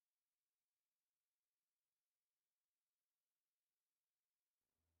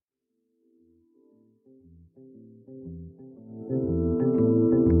This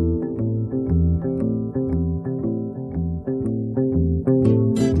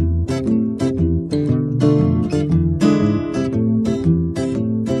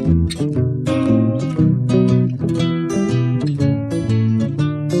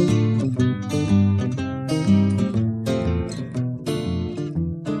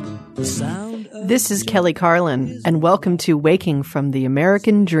is Kelly Carlin, and welcome to Waking from the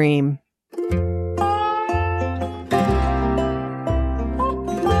American Dream.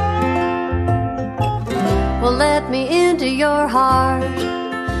 Well, let me into your heart,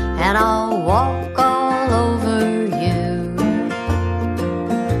 and I'll walk all over you.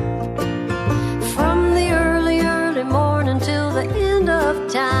 From the early, early morning till the end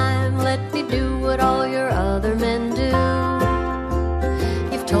of time, let me do what all your other men do.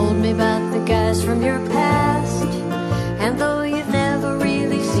 You've told me about the guys from your past, and though you've never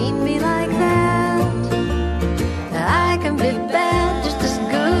really seen me like that, I can be bad just as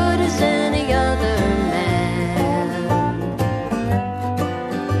good as any other man.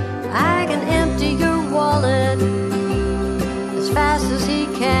 I can empty your wallet as fast as he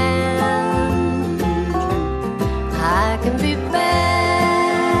can. I can be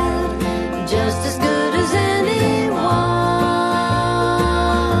bad just as good as anyone.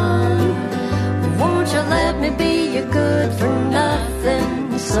 Let me be your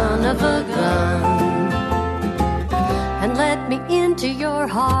good-for-nothing son of a gun, and let me into your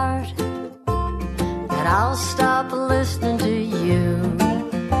heart, and I'll stop listening to you.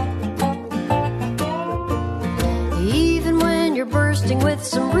 Even when you're bursting with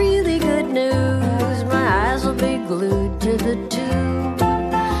some really good news, my eyes will be glued to the tube.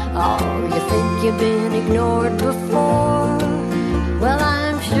 Oh, you think you've been ignored before? Well,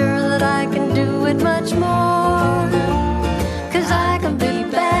 I'm sure that I can do it much more, 'cause I can be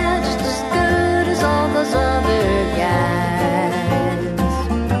bad just as good as all those other guys.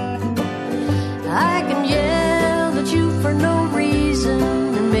 I can yell at you for no reason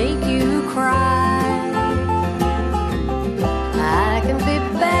and make you cry. I can be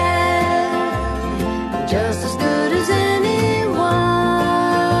bad just as good as anyone.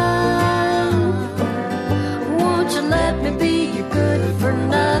 Won't you let me be your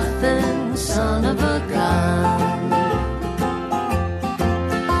good-for-nothing son of a gun?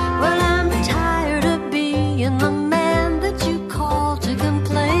 Well, I'm tired of being the man that you call to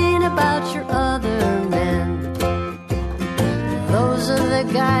complain about your other men. Those are the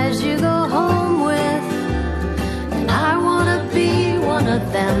guys you go home with, and I want to be one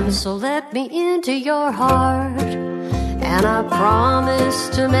of them. So let me into your heart, and I promise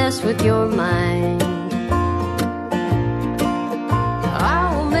to mess with your mind.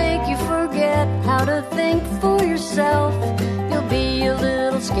 How to think for yourself. You'll be a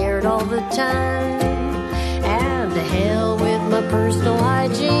little scared all the time. And to hell with my personal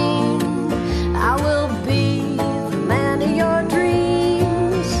hygiene, I will be the man of your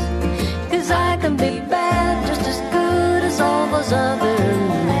dreams. 'Cause I can be bad just as good as all those other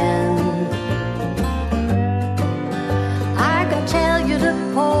men. I can tell you to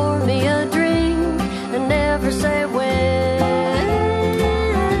pour me a drink and never say when.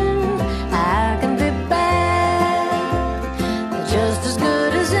 Just as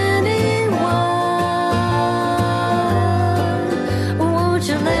good as anyone. Won't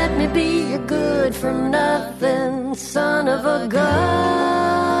you let me be your good-for-nothing son of a gun?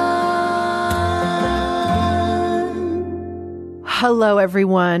 Hello,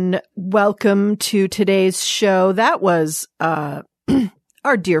 everyone. Welcome to today's show. That was our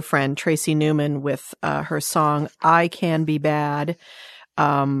dear friend Tracy Newman with her song, I Can Be Bad.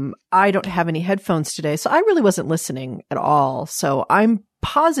 I don't have any headphones today, so I really wasn't listening at all. So I'm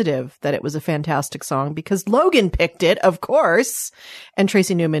positive that it was a fantastic song because Logan picked it, of course. And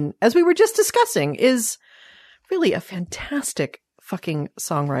Tracy Newman, as we were just discussing, is really a fantastic fucking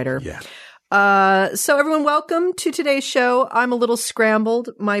songwriter. Yeah. So everyone, welcome to today's show. I'm a little scrambled.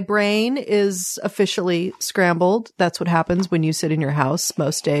 My brain is officially scrambled. That's what happens when you sit in your house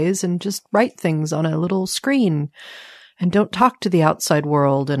most days and just write things on a little screen and don't talk to the outside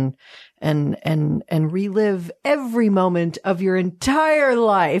world and relive every moment of your entire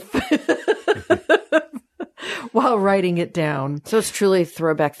life while writing it down. So it's truly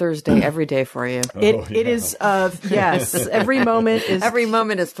Throwback Thursday every day for you. It is, yes, every moment is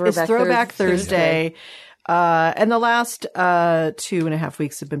Throwback Thursday. And the last 2.5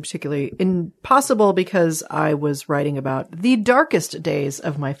 weeks have been particularly impossible because I was writing about the darkest days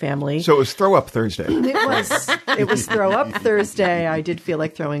of my family. So it was Throw Up Thursday. It was Throw Up Thursday. I did feel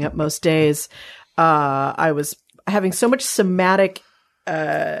like throwing up most days. I was having so much somatic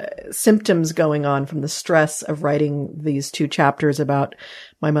symptoms going on from the stress of writing these 2 chapters about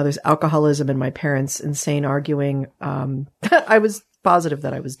my mother's alcoholism and my parents' insane arguing. I was positive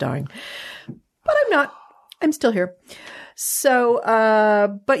that I was dying, but I'm not. I'm still here. So,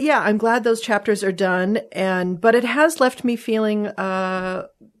 but yeah, I'm glad those chapters are done. But it has left me feeling,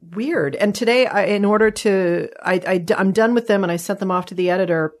 weird. And today I'm done with them and I sent them off to the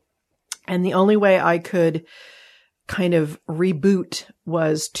editor. And the only way I could kind of reboot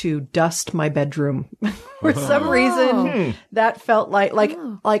was to dust my bedroom. For some reason, that felt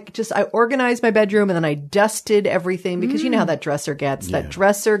like just I organized my bedroom and then I dusted everything because you know how that dresser gets. Yeah. That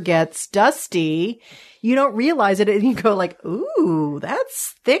dresser gets dusty. You don't realize it and you go like, ooh,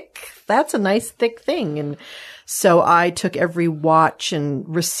 that's thick. That's a nice thick thing. And so I took every watch and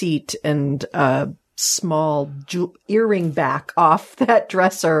receipt and small earring back off that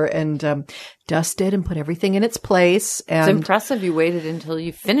dresser and dusted and put everything in its place. And it's impressive you waited until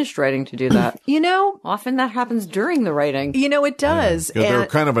you finished writing to do that. Often that happens during the writing. It does. Yeah, they're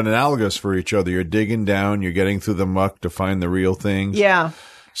kind of analogous for each other. You're digging down, you're getting through the muck to find the real things. Yeah.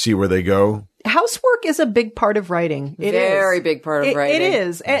 See where they go. Housework is a big part of writing. Very big part of writing. It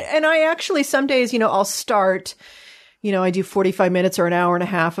is. And I actually, some days, I'll start, I do 45 minutes or an hour and a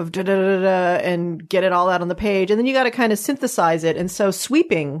half of and get it all out on the page. And then you got to kind of synthesize it. And so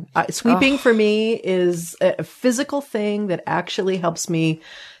sweeping for me is a physical thing that actually helps me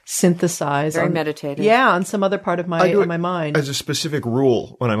synthesize. Very meditative. Yeah, on some other part of my mind. As a specific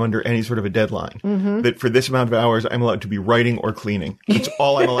rule when I'm under any sort of a deadline, that for this amount of hours, I'm allowed to be writing or cleaning. It's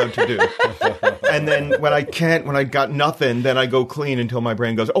all I'm allowed to do. And then when I got nothing, then I go clean until my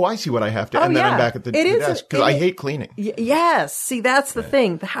brain goes, oh, I see what I have to. And then I'm back at the desk because I hate cleaning. Yes. See, that's the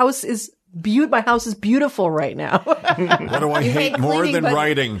thing. The house is my house is beautiful right now. What do I hate more than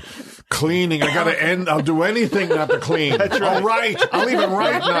writing? Cleaning. I got to end. I'll do anything not to clean. That's right. I'll write. I'll even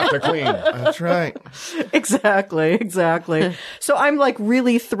write not to clean. That's right. Exactly. So I'm like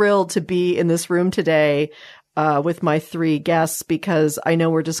really thrilled to be in this room today with my 3 guests because I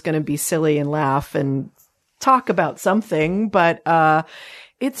know we're just going to be silly and laugh and talk about something, but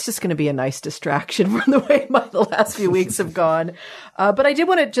it's just going to be a nice distraction from the way the last few weeks have gone. But I did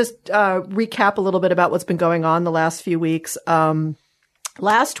want to just recap a little bit about what's been going on the last few weeks.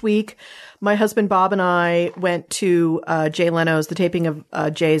 Last week, my husband Bob and I went to Jay Leno's, the taping of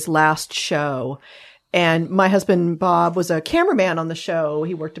Jay's last show. And my husband Bob was a cameraman on the show.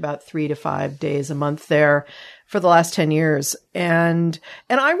 He worked about 3 to 5 days a month there for the last 10 years. And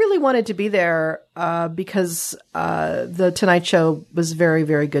I really wanted to be there because the Tonight Show was very,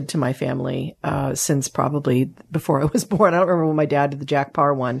 very good to my family since probably before I was born. I don't remember when my dad did the Jack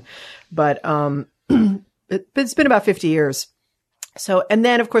Paar one, but it's been about 50 years. So, and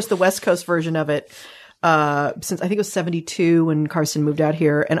then of course the West Coast version of it, since I think it was 72 when Carson moved out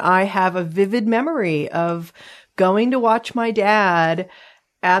here. And I have a vivid memory of going to watch my dad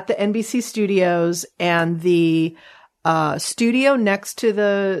at the NBC studios, and the studio next to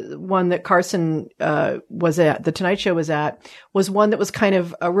the one that Carson was at, the Tonight Show was at, was one that was kind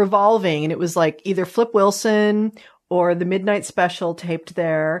of revolving. And it was like either Flip Wilson or the Midnight Special taped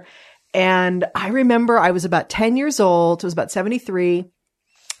there. And I remember I was about 10 years old. It was about 73.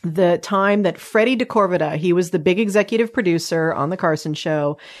 The time that Freddie DeCorvida, he was the big executive producer on the Carson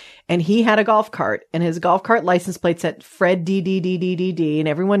Show, and he had a golf cart, and his golf cart license plate said Fred DDDDDD, and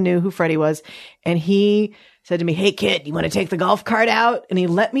everyone knew who Freddie was. And he said to me, "Hey kid, you want to take the golf cart out?" And he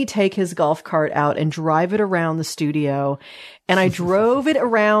let me take his golf cart out and drive it around the studio. And I drove it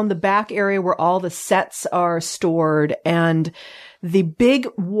around the back area where all the sets are stored, and the big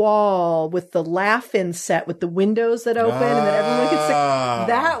wall with the Laugh-In set with the windows that open and that everyone could see.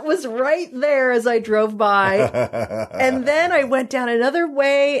 That was right there as I drove by. And then I went down another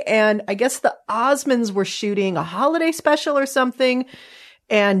way, and I guess the Osmonds were shooting a holiday special or something.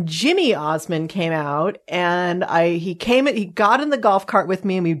 And Jimmy Osmond came out, and he got in the golf cart with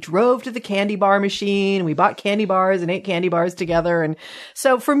me, and we drove to the candy bar machine, and we bought candy bars and ate candy bars together. And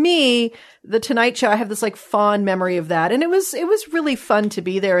so for me, the Tonight Show, I have this like fond memory of that. And it was really fun to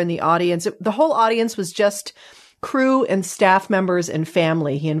be there in the audience. The whole audience was just crew and staff members and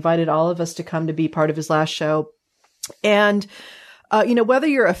family. He invited all of us to come to be part of his last show. And whether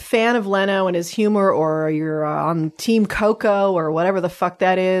you're a fan of Leno and his humor, or you're on Team Coco or whatever the fuck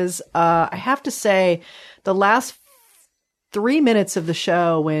that is, I have to say the last 3 minutes of the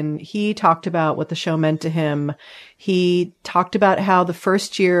show, when he talked about what the show meant to him, he talked about how the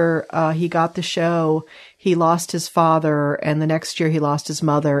first year he got the show, he lost his father, and the next year he lost his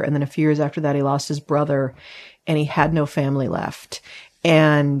mother, and then a few years after that he lost his brother, and he had no family left.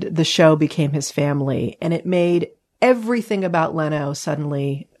 And the show became his family, and it made everything about Leno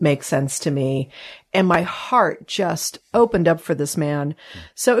suddenly makes sense to me. And my heart just opened up for this man.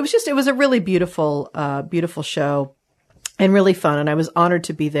 So it was a really beautiful, beautiful show and really fun. And I was honored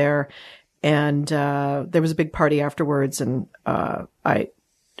to be there. And, there was a big party afterwards, and, I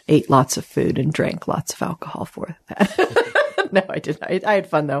ate lots of food and drank lots of alcohol for that. No, I didn't. I had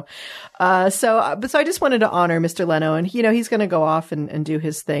fun though. So I just wanted to honor Mr. Leno, and he's going to go off and do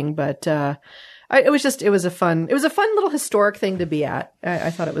his thing. But, it was a fun little historic thing to be at. I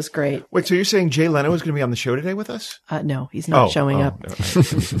thought it was great. Wait, so you're saying Jay Leno is going to be on the show today with us? No, he's not showing up, no.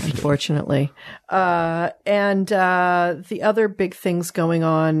 unfortunately. And the other big things going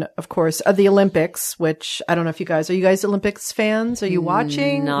on, of course, are the Olympics, which I don't know if are you guys Olympics fans? Are you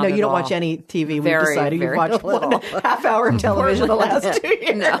watching? Not No, at you don't all. watch any TV. Very, We decided you very watched little. 1.5 hour of television the last 2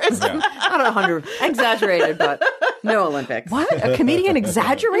 years. No, not 100. Exaggerated, but no Olympics. What? A comedian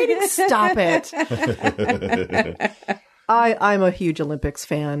exaggerating? Stop it. I'm a huge Olympics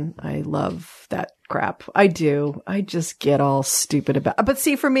fan. I love that crap. I do. I just get all stupid about it. But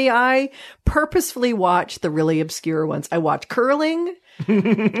see, for me, I purposefully watch the really obscure ones. I watch curling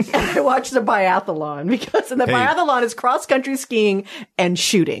and I watch the biathlon because the biathlon is cross-country skiing and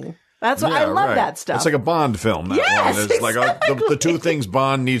shooting. That's what I love that stuff. It's like a Bond film. That Yes, one. It's exactly. like the two things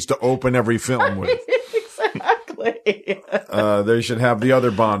Bond needs to open every film with. Exactly. They should have the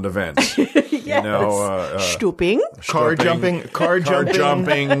other Bond events. Yes. Stooping. Car jumping.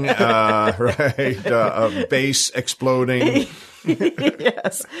 Right? Base exploding.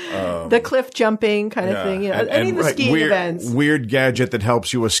 Yes. The cliff jumping kind of thing. Any of the skiing events. Weird gadget that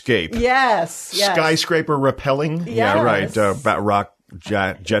helps you escape. Yes. Skyscraper rappelling. Yeah, right. Yes. Rock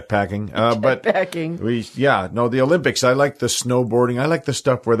jetpacking. But Jetpacking. the Olympics, I like the snowboarding. I like the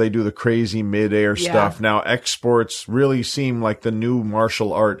stuff where they do the crazy midair stuff. Now, exports really seem like the new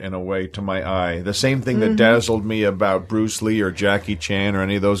martial art in a way to my eye. The same thing that dazzled me about Bruce Lee or Jackie Chan or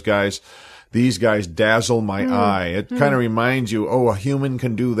any of those guys. These guys dazzle my eye. It kind of reminds you, a human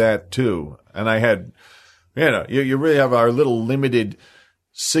can do that too. And I had, you really have our little limited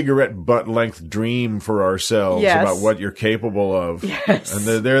cigarette butt length dream for ourselves about what you're capable of. Yes.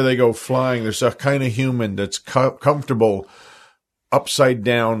 And there they go flying. There's a kind of human that's comfortable upside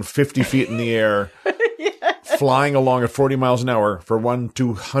down, 50 feet in the air, flying along at 40 miles an hour for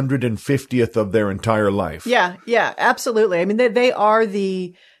 1/250th of their entire life. Yeah, absolutely. I mean, they are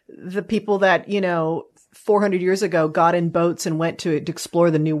the people that, 400 years ago got in boats and went to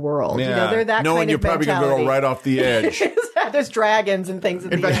explore the new world. Yeah. They're that knowing kind you're of probably going to go right off the edge. There's dragons and things.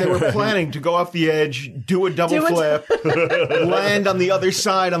 In fact, they were planning to go off the edge, do a double flip, land on the other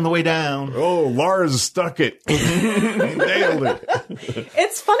side on the way down. Oh, Lars stuck it. Nailed it.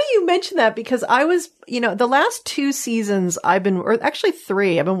 It's funny you mentioned that because I was, the last 2 seasons or actually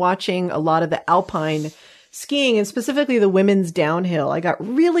 3, I've been watching a lot of the alpine skiing and specifically the women's downhill. I got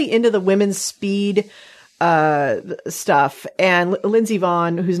really into the women's speed stuff. And Lindsey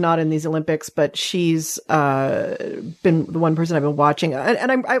Vonn, who's not in these Olympics, but she's been the one person I've been watching.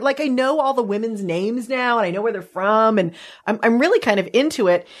 And I know all the women's names now, and I know where they're from, and I'm really kind of into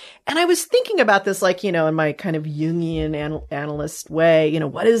it. And I was thinking about this, in my kind of Jungian analyst way.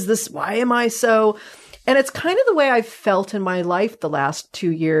 What is this? Why am I so? And it's kind of the way I've felt in my life the last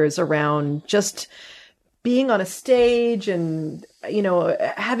 2 years around just being on a stage and,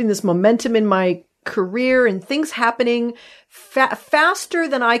 having this momentum in my career and things happening faster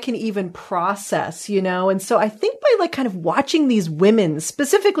than I can even process, And so I think by kind of watching these women,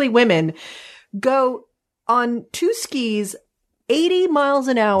 specifically women, go on 2 skis, 80 miles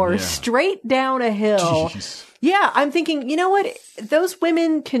an hour straight down a hill. Jeez. Yeah, I'm thinking, you know what? If those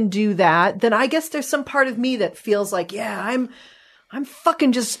women can do that, then I guess there's some part of me that feels like, I'm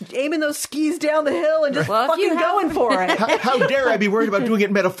fucking just aiming those skis down the hill and just fucking going for it. How dare I be worried about doing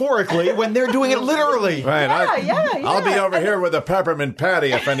it metaphorically when they're doing it literally? Right. I'll be over here with a peppermint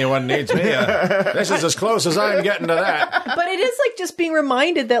patty if anyone needs me. This is as close as I'm getting to that. But it is just being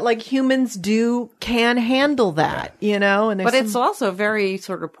reminded that humans can handle that, And But it's also very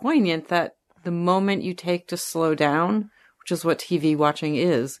sort of poignant that the moment you take to slow down, which is what TV watching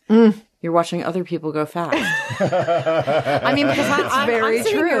is, you're watching other people go fast. I mean, because I'm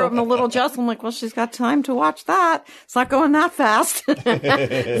sitting here, I'm a little jealous. I'm like, well, she's got time to watch that. It's not going that fast. So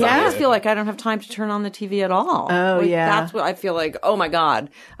I just feel like I don't have time to turn on the TV at all. Oh, yeah. That's what I feel like. Oh my God,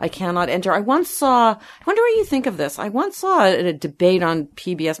 I cannot enter. I wonder what you think of this. I once saw a debate on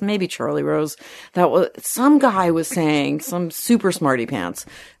PBS, maybe Charlie Rose, some guy was saying, some super smarty pants,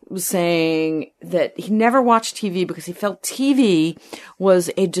 was saying that he never watched TV because he felt TV was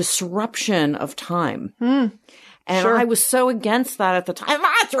a disruption of time. And Sure. I was so against that at the time.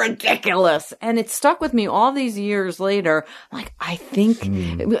 That's ridiculous. And it stuck with me all these years later. Like, I think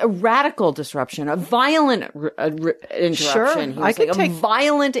a radical disruption, a violent interruption. Sure. He was I could like take- a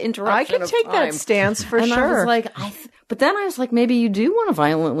violent interruption. I can of take time. that stance for and sure. I was like, but then I was like, maybe you do want to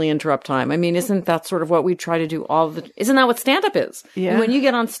violently interrupt time. I mean, isn't that sort of what we try to do isn't that what stand-up is? Yeah. When you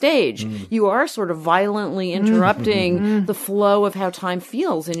get on stage, you are sort of violently interrupting the flow of how time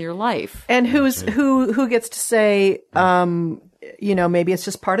feels in your life. And who gets to say, maybe it's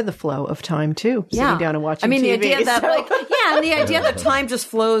just part of the flow of time too, sitting down and watching I mean, TV. the idea that So- and the idea that time just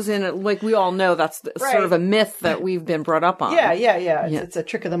flows in, like we all know, that's sort of a myth that we've been brought up on. Yeah. It's a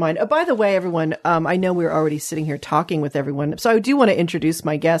trick of the mind. By the way, everyone, I know we're already sitting here talking with everyone, so I do want to introduce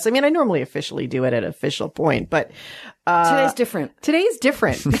my guests. I mean, I normally officially do it at an official point, but Today's different. Today's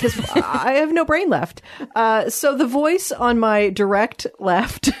different because I have no brain left. So the voice on my direct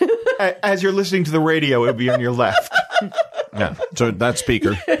left. As you're listening to the radio, it'll be on your left. Yeah. So that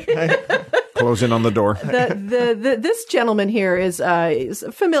speaker. Close in on the door. This gentleman here is a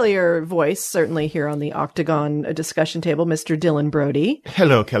familiar voice, certainly here on the Octagon discussion table, Mr. Dylan Brody.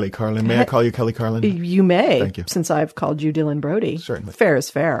 Hello, Kelly Carlin. May I call you Kelly Carlin? You may, Thank you. since I've called you Dylan Brody. Certainly. Fair is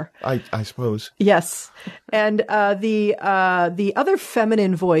fair. I suppose. Yes. And the other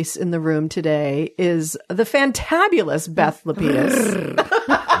feminine voice in the room today is the fantabulous Beth Lapidus.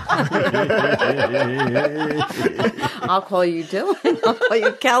 I'll call you Dylan. I'll call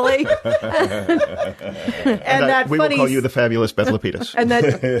you Kelly. and we will call you the fabulous Beth Lapidus.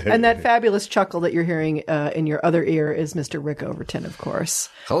 and that fabulous chuckle that you're hearing in your other ear is Mr. Rick Overton, of course.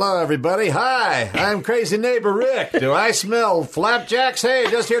 Hello, everybody. Hi, I'm Crazy Neighbor Rick. Do I smell flapjacks? Hey,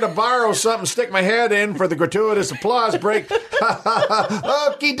 just here to borrow something, stick my head in for the gratuitous applause break.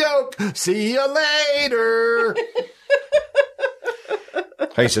 Okie doke. See you later.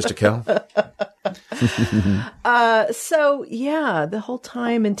 Hey, Sister Kel. So yeah, the whole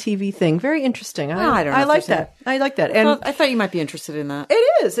time and TV thing, very interesting. I don't know I if like there's that. I like that. And Well, I thought you might be interested in that.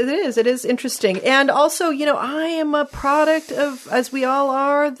 it is interesting. And also, I am a product of, as we all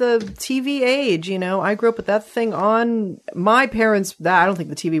are, the TV age. I grew up with that thing on. My parents, I don't think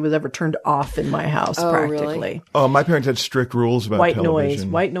the TV was ever turned off in my house, practically. Really? Oh, my parents had strict rules about White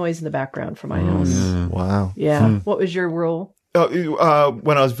television. noise in the background for my house. Wow. Yeah. What was your rule? When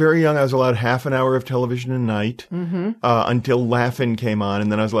I was very young, I was allowed half an hour of television a night until Laugh-In came on,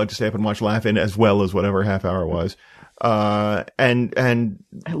 and then I was allowed to stay up and watch Laugh-In as well as whatever half hour was. And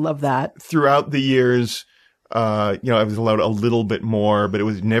I love that. throughout the years, I was allowed a little bit more, but it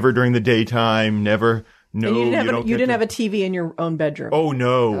was never during the daytime. Never. No, And you you didn't have a TV in your own bedroom. Oh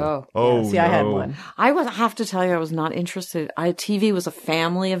no! Oh, See, I had one. I have to tell you, I was not interested. TV was a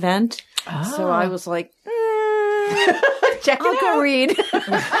family event, so I was like, Check I'll go read.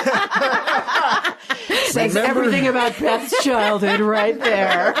 Says everything about Beth's childhood right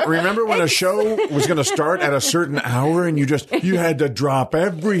there. Remember when a show was going to start at a certain hour and you had to drop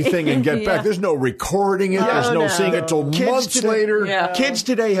everything and get back? There's no recording it. There's no seeing it till months today- later. Yeah. Kids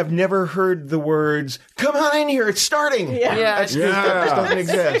today have never heard the words, "Come on in here, it's starting." Yeah. That just doesn't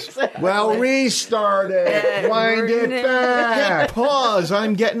exist. Well, restart it. Wind it back. Hit pause.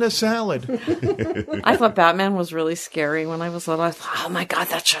 I'm getting a salad. I thought Batman was really scary when I was little. I thought, oh my God,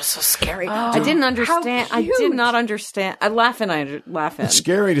 that show's so scary. I didn't understand. I did not understand. I laugh in. It's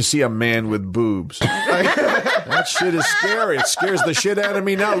scary to see a man with boobs. That shit is scary. It scares the shit out of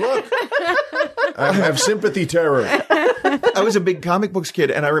me now. Look, I have sympathy terror. I was a big comic books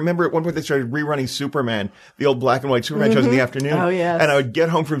kid, and I remember at one point they started rerunning Superman, the old black and white Superman shows in the afternoon. Oh, yes. And I would get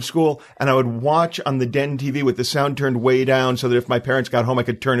home from school, and I would watch on the den TV with the sound turned way down, so that if my parents got home, I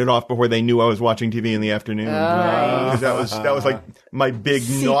could turn it off before they knew I was watching TV in the afternoon. Because that was like my big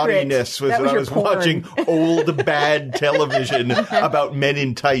naughtiness was That was that I your was porn. watching old bad television about men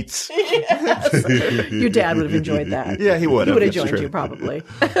in tights. Your dad would have enjoyed that. Yeah, he would He have. would have That's joined true. you probably.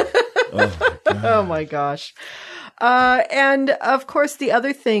 Oh my gosh. And of course, the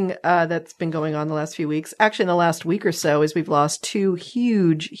other thing that's been going on the last few weeks, actually in the last week or so, is we've lost two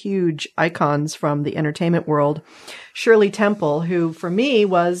huge icons from the entertainment world. Shirley Temple, who for me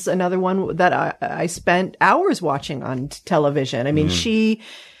was another one that I spent hours watching on television. I mean, she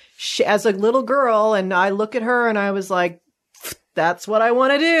as a little girl, and I look at her and I was like, that's what I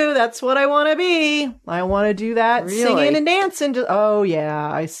want to do. That's what I want to be. I want to do that Really? singing and dancing. Oh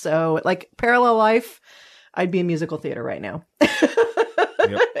yeah. Like Parallel Life. I'd be in musical theater right now.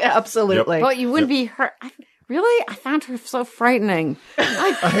 Absolutely. But you wouldn't be hurt. Really? I found her so frightening.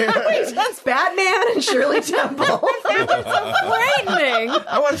 That's Batman and Shirley Temple. Frightening.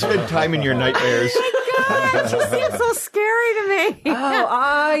 I want to spend time in your nightmares. God, she seems so scary to me. Oh,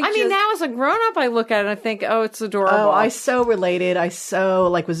 I mean, now as a grown up, I look at it and I think, oh, it's adorable. Oh, I so related. I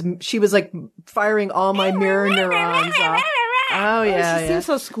so she was like firing all my mirror neurons off. Oh yeah, she seems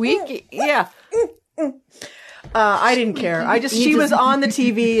so squeaky. Yeah. I didn't care. She was on the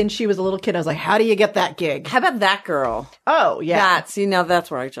TV and she was a little kid. I was like, how do you get that gig? How about that girl? Oh yeah. Now that's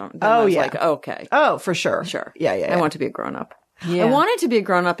where I jumped. Oh yeah. Like, okay. Oh, for sure. Sure. Yeah. I want to be a grown up. Yeah. I wanted to be a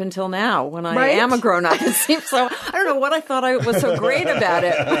grown up until now when I am a grown up. It seems so, I don't know what I thought I was so great about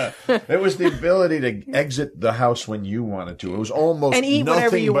it. It was the ability to exit the house when you wanted to. It was almost and eat whatever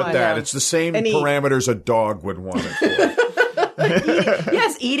nothing you but want, that. yeah. It's the same And parameters a dog would want it for.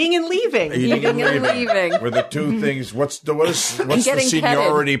 Yes, eating and leaving. Eating and leaving. Were the two things. What's the getting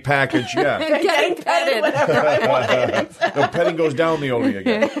seniority package? Yeah. Getting petted. Whatever I wanted. The petting goes down the Odie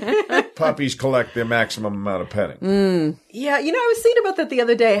again. Puppies collect the maximum amount of petting. Yeah, I was thinking about that the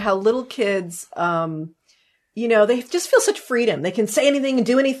other day, how little kids, they just feel such freedom. They can say anything and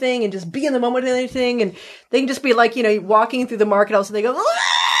do anything and just be in the moment with anything. And they can just be like, walking through the market. Also, they go,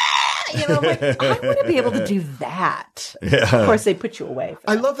 I'm like, I want to be able to do that. Yeah. Of course, they put you away.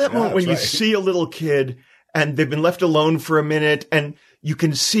 I love that moment when you right. see a little kid and they've been left alone for a minute and you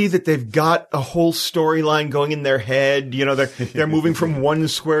can see that they've got a whole storyline going in their head. They're moving from one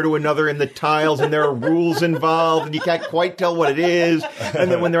square to another in the tiles and there are rules involved and you can't quite tell what it is.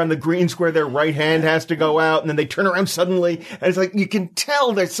 And then when they're on the green square, their right hand has to go out and then they turn around suddenly and it's like, you can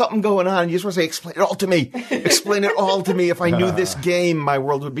tell there's something going on. You just want to say, explain it all to me. Explain it all to me. If I knew this game, my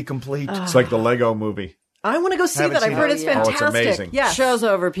world would be complete. It's like the Lego movie. I want to go see that. I've heard it's fantastic. Oh, it's amazing. Yeah. Show's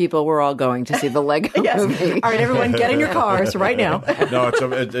over, people. We're all going to see the Lego movie. All right, everyone, get in your cars right now. No,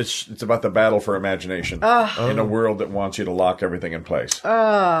 it's about the battle for imagination in a world that wants you to lock everything in place.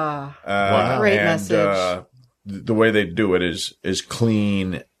 Wow. Great message. The way they do it is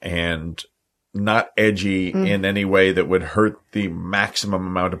clean and not edgy in any way that would hurt the maximum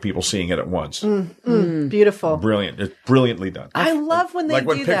amount of people seeing it at once. Beautiful. Brilliant. It's brilliantly done. I love when they like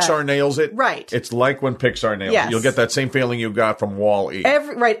when do that. Pixar nails it. Right. It's like when Pixar nails Yes. it. You'll get that same feeling you got from Wall-E.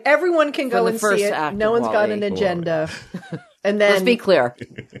 Everyone can go the and first see it. act No of one's got Wall-E. an agenda. And then Let's be clear.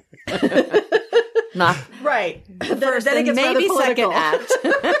 Not right. Then then it gets maybe rather second political. act.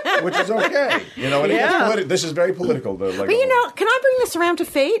 Which is okay. And it gets this is very political. The Lego But can I bring this around to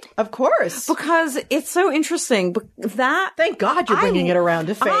Fate? Of course. Because it's so interesting. Thank God you're bringing it around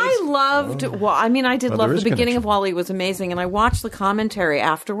to Fate. I loved, I did love there the is beginning connection. of Wall-E was amazing. And I watched the commentary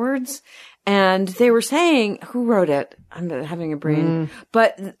afterwards and they were saying, who wrote it? I'm having a brain.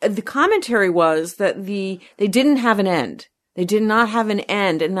 But the commentary was that they didn't have an end. They did not have an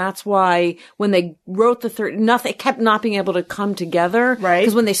end, and that's why when they wrote the third, it kept not being able to come together. Right.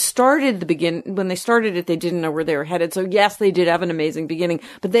 Because when they started it, they didn't know where they were headed. So yes, they did have an amazing beginning,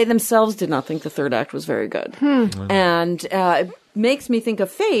 but they themselves did not think the third act was very good. And it makes me think of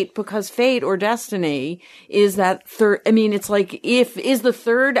Fate, because Fate or Destiny is that third. I mean, it's like is the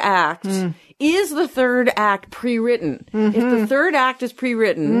third act. Is the third act pre-written? If the third act is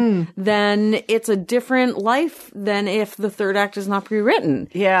pre-written, then it's a different life than if the third act is not pre-written.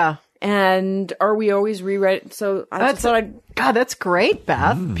 Yeah. And are we always rewriting? So I thought God, that's great,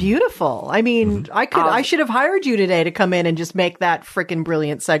 Beth. Beautiful. I mean, I should have hired you today to come in and just make that freaking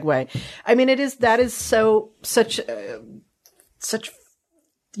brilliant segue. I mean, that is such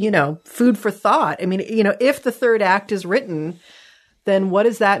food for thought. I mean, if the third act is written, then what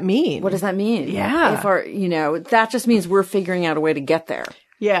does that mean? what does that mean? Yeah. If that just means we're figuring out a way to get there.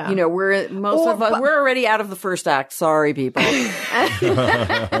 Yeah. We're already out of the first act. Sorry, people.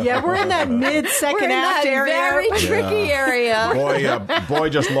 Yeah, we're in that mid-second act area. Very tricky area. Boy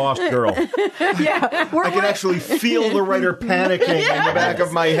just lost girl. Yeah. I can actually feel the writer panicking in the back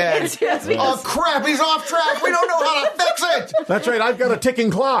of my head. Yes. Oh crap, he's off track. We don't know how to fix it. That's right. I've got a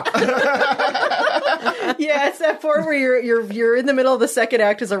ticking clock. Yeah, it's that part where you're in the middle of the second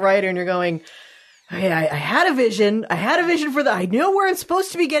act as a writer and you're going, I had a vision. I had a vision for that. I know where I'm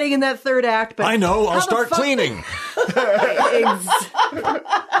supposed to be getting in that third act, but I know. I'll how the start fuck- cleaning.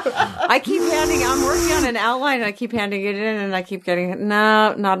 I keep I'm working on an outline and I keep handing it in and I keep getting,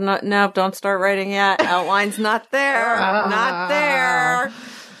 no, don't start writing yet. Outline's not there. Not there.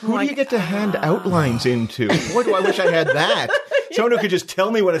 Who do you get to hand outlines into? Boy, do I wish I had that. Someone who could just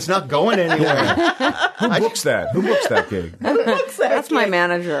tell me when it's not going anywhere. Who books that? Who books that gig? That's my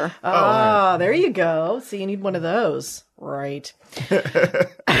manager. Oh, there you go. So you need one of those. Right. You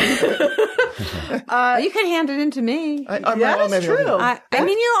can hand it in to me. That's true. I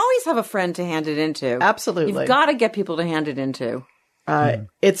mean, you always have a friend to hand it into. Absolutely. You've got to get people to hand it into.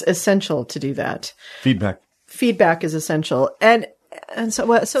 It's essential to do that. Feedback. Feedback is essential. And And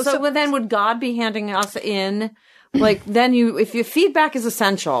so then would God be handing us in? Like, then if your feedback is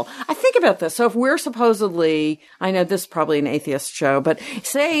essential, I think about this. So if we're supposedly, I know this is probably an atheist show, but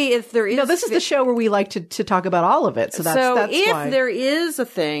say if there is. No, this is the show where we like to talk about all of it. So that's if why. there is a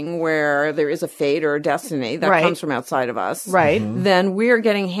thing where there is a fate or a destiny that comes from outside of us. Right. Then we're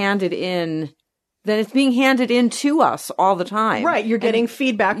getting handed in. Then it's being handed in to us all the time. Right. You're getting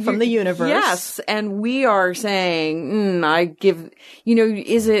feedback from the universe. Yes. And we are saying,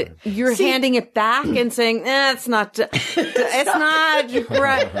 you're handing it back and saying, it's not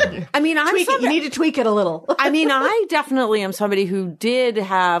right. I mean, you need to tweak it a little. I mean, I definitely am somebody who did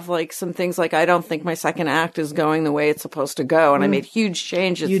have like some things like, I don't think my second act is going the way it's supposed to go. And I made huge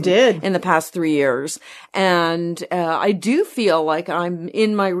changes. You did. In the past 3 years. And, I do feel like I'm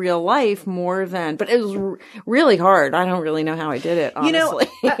in my real life more than, but it was really hard. I don't really know how I did it, honestly.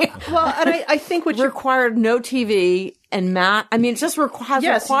 I think what required no TV and Matt. I mean, it just required you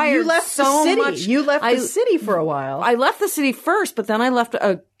left so the city. much. You left the city for a while. I left the city first, but then I left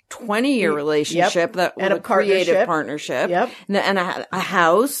a 20-year relationship that was and a creative partnership. Yep. And I had a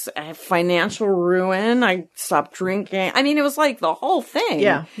house, I had financial ruin. I stopped drinking. I mean, it was like the whole thing.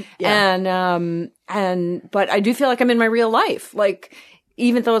 Yeah. But I do feel like I'm in my real life. Like,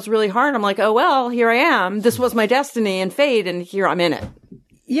 even though it's really hard, I'm like, oh, well, here I am. This was my destiny and fate, and here I'm in it.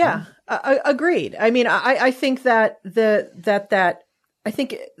 Yeah, agreed. I mean, I think that I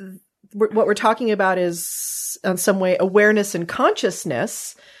think what we're talking about is, in some way, awareness and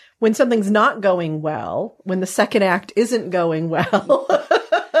consciousness. When something's not going well, when the second act isn't going well,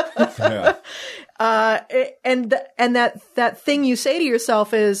 and that thing you say to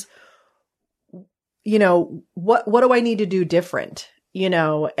yourself is, what do I need to do different?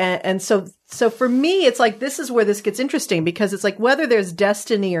 And so for me, it's like, this is where this gets interesting, because it's like, whether there's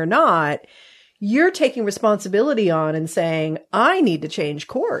destiny or not, you're taking responsibility on and saying, I need to change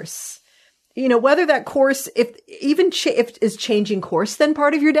course. Whether that course, if is changing course then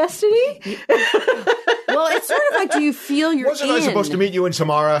part of your destiny? Well, it's sort of like, do you feel you're Wasn't I supposed to meet you in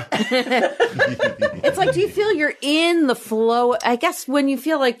Samara? It's like, do you feel you're in the flow? I guess when you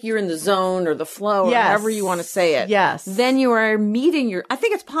feel like you're in the zone or the flow, or however you want to say it. Yes. Then you are meeting I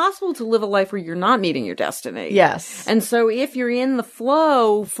think it's possible to live a life where you're not meeting your destiny. Yes. And so if you're in the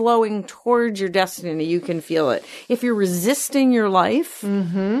flow, flowing towards your destiny, you can feel it. If you're resisting your life,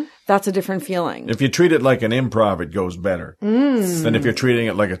 that's a different feeling. If you treat it like an improv, it goes better than if you're treating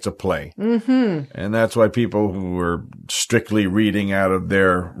it like it's a play. And that's why people who are strictly reading out of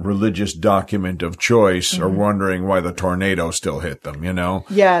their religious document of choice are wondering why the tornado still hit them,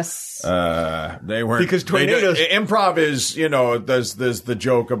 Yes. They weren't. Because tornadoes. Improv is, there's the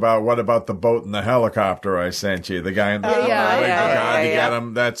joke about what about the boat and the helicopter I sent you? The guy in the to get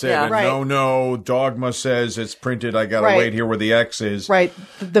him. That's it. Yeah, And right. no, dogma says it's printed. I gotta wait here where the X is. Right.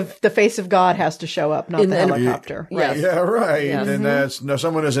 The face of God has to show up, not the helicopter. Yes. Yeah, right. Yes. And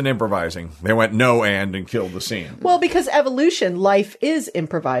someone isn't improvising. They went and killed the scene. Well, because evolution, life is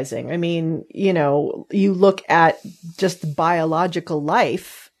improvising. I mean, you look at just biological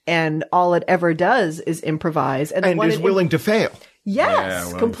life, and all it ever does is improvise. And is willing to fail.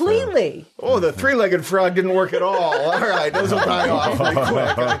 Yes, well, completely. Oh, the three-legged frog didn't work at all. All right, those will die off pretty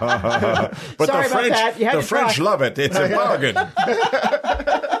quick. But Sorry the about that. You had to French try. love it. It's a bargain.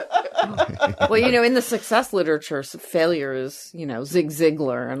 Well, in the success literature, failure is, Zig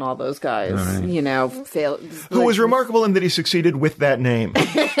Ziglar and all those guys, Who was remarkable in that he succeeded with that name.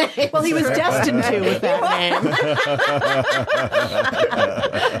 Well, he was destined to with that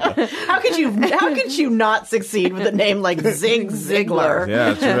name. How could you not succeed with a name like Zig Ziglar?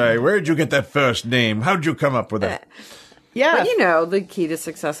 Yeah, that's right. Where'd you get that first name? How'd you come up with it? Yeah. But the key to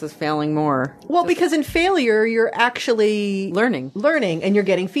success is failing more. Well, because in failure, you're actually Learning, and you're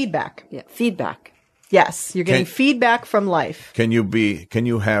getting feedback. Yeah, feedback. Yes, you're getting feedback from life. Can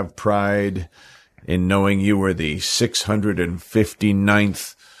you have pride in knowing you were the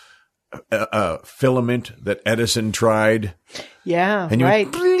 659th filament that Edison tried? Yeah, And you right.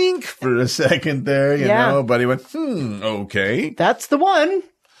 went blink for a second there, you know, but he went, okay. That's the one.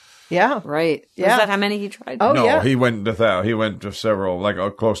 Yeah. Right. Yeah. Is that how many he tried? Oh, No, yeah. he went to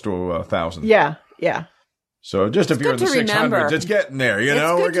several, close to 1,000. Yeah. Yeah. So just if you're in the good to 600s, remember. it's getting there, It's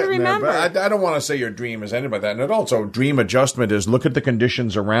We're good to getting remember. there. But I don't want to say your dream is ended by that. And it also, dream adjustment is look at the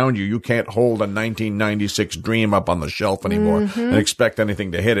conditions around you. You can't hold a 1996 dream up on the shelf anymore and expect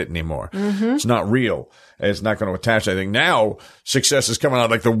anything to hit it anymore. It's not real. It's not going to attach anything. Now, success is coming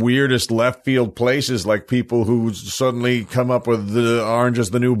out like the weirdest left field places, like people who suddenly come up with the orange is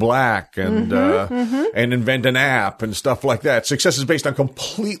the new black and invent an app and stuff like that. Success is based on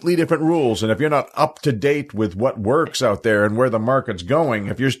completely different rules. And if you're not up to date date with what works out there and where the market's going.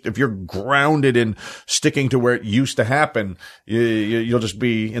 If you're grounded in sticking to where it used to happen, you'll just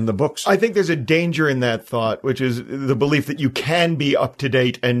be in the books. I think there's a danger in that thought, which is the belief that you can be up to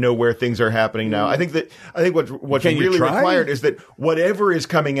date and know where things are happening now. I think what's really required is that whatever is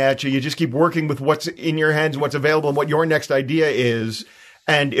coming at you just keep working with what's in your hands, what's available, and what your next idea is.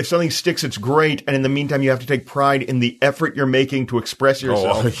 And if something sticks, it's great. And in the meantime, you have to take pride in the effort you're making to express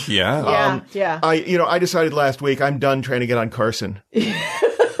yourself. Oh, yeah. Yeah. I decided last week I'm done trying to get on Carson. We're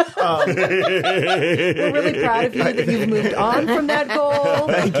really proud of you that you've moved on from that goal.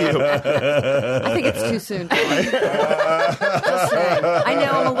 Thank you. I think it's too soon. Just saying. I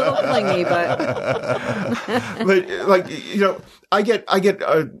know I'm a little clingy, but I get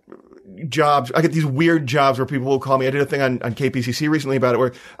jobs. I get these weird jobs where people will call me. I did a thing on KPCC recently about it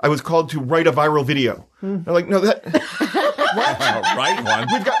where I was called to write a viral video. They're like, no, that. Right one.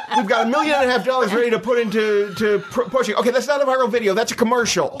 We've got $1.5 million ready to put into pushing. Okay, that's not a viral video. That's a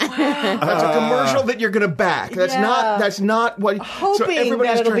commercial. That's a commercial that you're going to back. That's not what. Hoping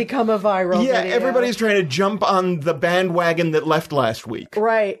that it'll become a viral video. Everybody's trying to jump on the bandwagon that left last week.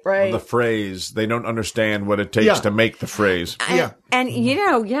 Right. The phrase. They don't understand what it takes to make the phrase. And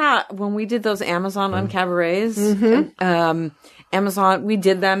when we did those Amazon Uncabarets, Amazon, we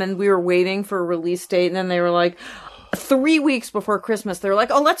did them and we were waiting for a release date, and then they were like, 3 weeks before Christmas, they were like,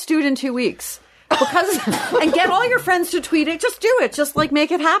 oh, let's do it in 2 weeks. And get all your friends to tweet it. Just do it. Just like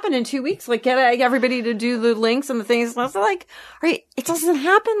make it happen in 2 weeks. Like get everybody to do the links and the things. And I was like, it doesn't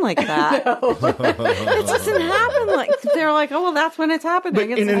happen like that. It doesn't happen like, they're like, oh, well, that's when it's happening. But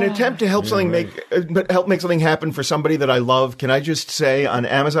in an attempt to help help make something happen for somebody that I love, can I just say on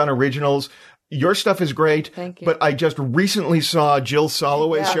Amazon Originals, your stuff is great. Thank you. But I just recently saw Jill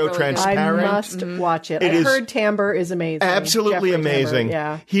Soloway's show, really Transparent. I must watch it. I heard timbre is amazing. Absolutely Jeffrey amazing. Tambor,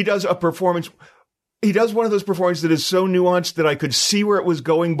 yeah. He does a performance. He does one of those performances that is so nuanced that I could see where it was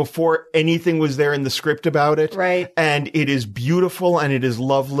going before anything was there in the script about it. Right. And it is beautiful and it is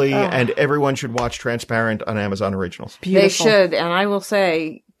lovely, and everyone should watch Transparent on Amazon Originals. Beautiful. They should. And I will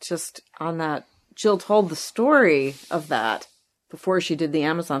say, just on that, Jill told the story of that before she did the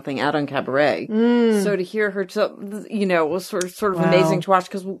Amazon thing out on Cabaret. So to hear her, it was sort of amazing to watch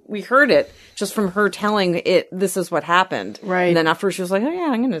because we heard it just from her telling it, this is what happened. Right. And then after she was like, oh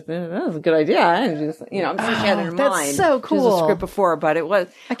yeah, that was a good idea. And just, I'm sure she had it in her mind. That's so cool. She was a script before, but it was.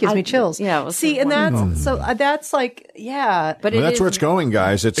 That gives me chills. Yeah. It was See, and that's like, yeah. But that's where it's going,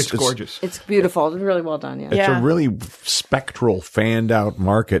 guys. It's gorgeous. It's beautiful. It's really well done. Yeah. It's a really spectral, fanned out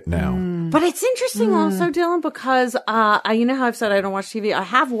market now. But it's interesting also, Dylan, because you know how I've said I don't watch TV. I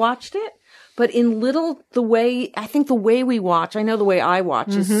have watched it, but in I think the way we watch, I know the way I watch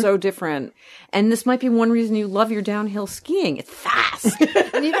is so different. And this might be one reason you love your downhill skiing. It's fast.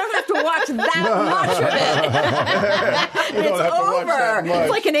 And you don't have to watch that much of it. It's over. It's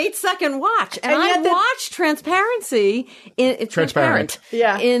like an 8-second watch. And I watched Transparency Transparent.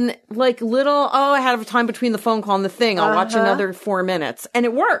 Yeah. In like I had a time between the phone call and the thing. I'll watch another 4 minutes. And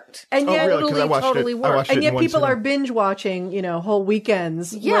it worked. And yet totally worked. And yet people are binge watching, whole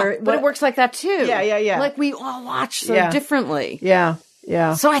weekends. Yeah. But it works like that too. Yeah. Like we all watch so differently. Yeah.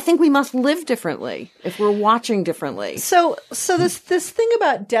 Yeah. So I think we must live differently if we're watching differently. So this thing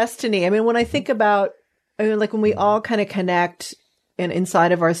about destiny, I mean, when I think about, like when we all kind of connect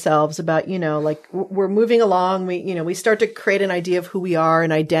inside of ourselves about, like we're moving along, we start to create an idea of who we are,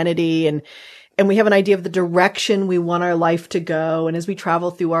 an identity, and we have an idea of the direction we want our life to go. And as we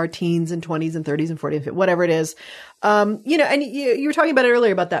travel through our teens and 20s and 30s and 40s, whatever it is, and you were talking about it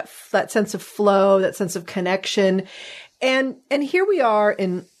earlier about that sense of flow, that sense of connection. And here we are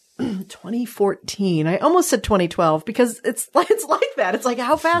in 2014. I almost said 2012 because it's like that. It's like,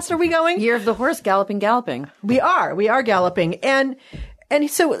 how fast are we going? Year of the horse, galloping. We are galloping. And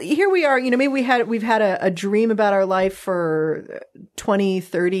so here we are, maybe we've had a dream about our life for 20,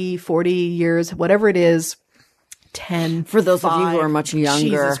 30, 40 years, whatever it is. 10. For those of you who are much younger.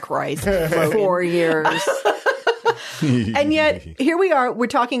 Jesus Christ. 4 years. And yet here we are, we're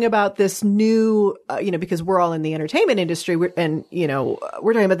talking about this new, because we're all in the entertainment industry we're talking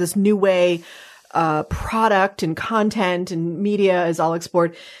about this new way, product and content and media is all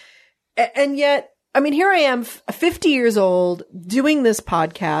explored. And yet, I mean, here I am 50 years old doing this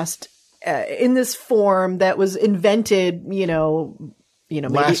podcast, in this form that was invented, maybe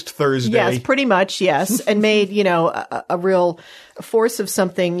last Thursday. Yes, pretty much. Yes. And made, a real force of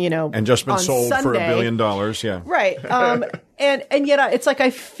something, and just been sold Sunday. for $1 billion. Yeah. Right. And yet it's like, I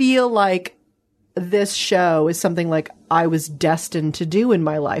feel like this show is something like I was destined to do in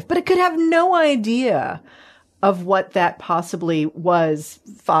my life, but I could have no idea of what that possibly was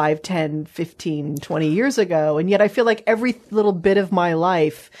 5, 10, 15, 20 years ago. And yet I feel like every little bit of my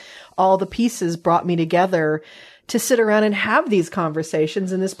life, all the pieces brought me together to sit around and have these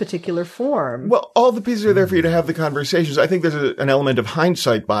conversations in this particular form. Well, all the pieces are there for you to have the conversations. I think there's an element of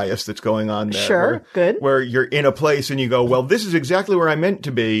hindsight bias that's going on there. Sure, good. Where you're in a place and you go, well, this is exactly where I meant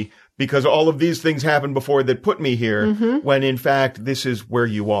to be because all of these things happened before that put me here, when in fact, this is where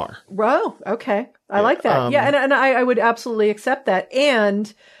you are. Oh, okay. I like that. And I would absolutely accept that.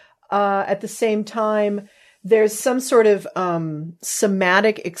 And at the same time, there's some sort of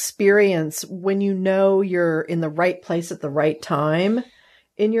somatic experience when you know you're in the right place at the right time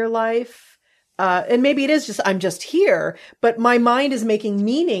in your life. And maybe it is just, I'm just here, but my mind is making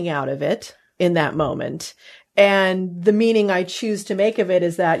meaning out of it in that moment. And the meaning I choose to make of it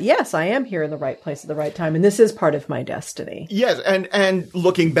is that, yes, I am here in the right place at the right time. And this is part of my destiny. Yes. And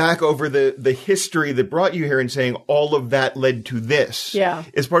looking back over the history that brought you here and saying all of that led to this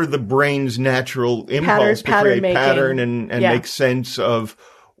is part of the brain's natural impulse to create pattern and make sense of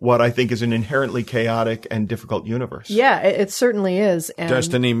what I think is an inherently chaotic and difficult universe. Yeah, it certainly is. And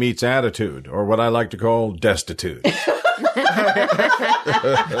destiny meets attitude, or what I like to call destitute.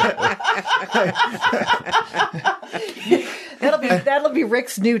 That'll be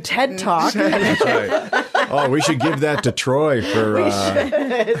Rick's new TED Talk. That's right. Oh, we should give that to Troy for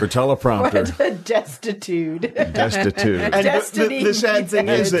teleprompter. Destitute. Destitute. And the sad thing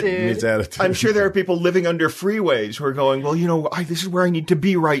is that I'm sure there are people living under freeways who are going, well, this is where I need to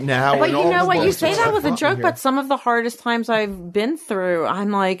be right now. But you know what? You say that with a joke, but some of the hardest times I've been through,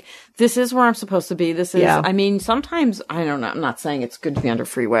 I'm like, this is where I'm supposed to be. This is, I mean, sometimes, I don't know, I'm not saying it's good to be under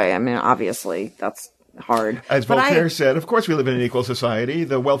freeway. I mean, obviously, that's hard. As Voltaire said, of course we live in an equal society.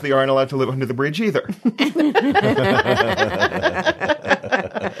 The wealthy aren't allowed to live under the bridge either.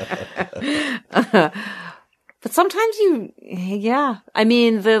 But sometimes I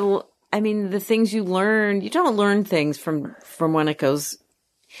mean, the things you learn, you don't learn things from when it goes,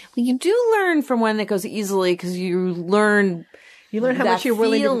 well, you do learn from when it goes easily because you learn how much you're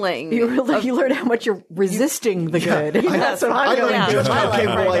willing to, you learn how much you're resisting the good. That's what I'm going to do. How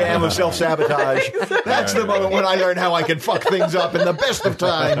capable I am of self-sabotage. That's the moment when I learn how I can fuck things up in the best of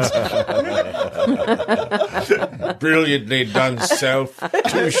times. Brilliantly done, Self.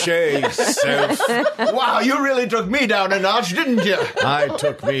 Touché, Self. Wow, you really took me down a notch, didn't you? I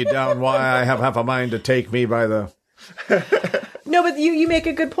took me down. Why, I have half a mind to take me by the... No, but you make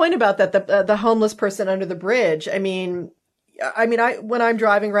a good point about that. The homeless person under the bridge. I mean, when I'm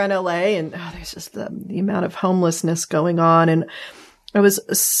driving around LA and there's just the amount of homelessness going on. And I was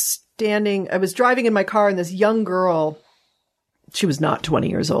driving in my car and this young girl, she was not 20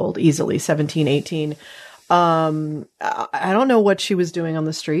 years old, easily 17, 18. I don't know what she was doing on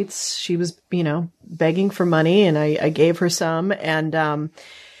the streets. She was, begging for money and I gave her some. And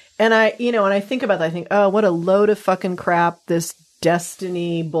I think about that. I think, oh, what a load of fucking crap this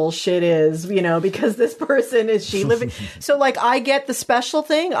destiny bullshit is, because this person is she living. So like I get the special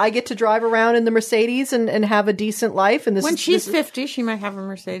thing. I get to drive around in the Mercedes and have a decent life. And when she's 50, she might have a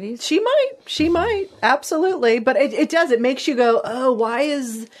Mercedes. She might. Absolutely. But it makes you go, oh, why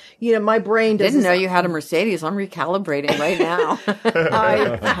is, my brain didn't know you had a Mercedes. I'm recalibrating right now.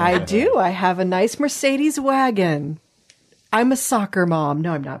 I do. I have a nice Mercedes wagon. I'm a soccer mom.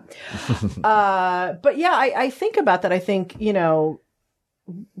 No, I'm not. But yeah, I think about that. I think,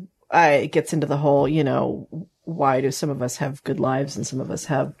 it gets into the whole, why do some of us have good lives and some of us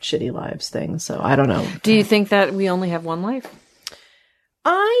have shitty lives thing. So I don't know. Do you think that we only have one life?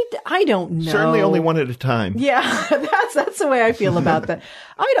 I don't know. Certainly only one at a time. Yeah, that's the way I feel about that.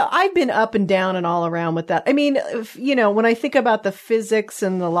 I've been up and down and all around with that. I mean, when I think about the physics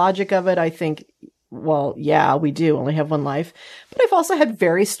and the logic of it, I think, well, yeah, we do only have one life. But I've also had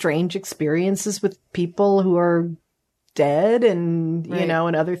very strange experiences with people who are dead and,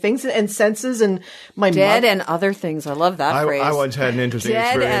 and other things and senses and my dead and other things. I love that phrase. I once had an interesting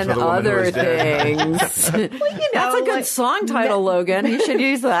experience with a woman who was dead. Well, that's a good song title, Logan. You should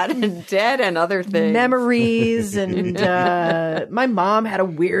use that. Dead and other things. Memories. And my mom had a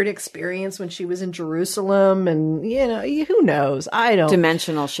weird experience when she was in Jerusalem and, who knows? I don't.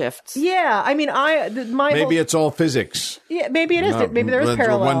 Dimensional shifts. Yeah. I mean, maybe it's all physics. Yeah, maybe it is. Maybe there is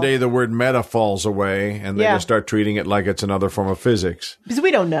parallel. One day the word meta falls away and they just start treating it like it's another form of physics. Because we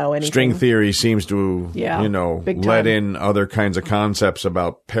don't know anything. String theory seems to, let in other kinds of concepts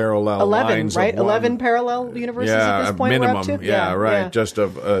about parallel 11, lines. Right? 11 parallel universes at this point minimum. We're up to? Yeah, right. Yeah. Just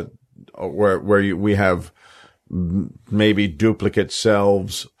where we have maybe duplicate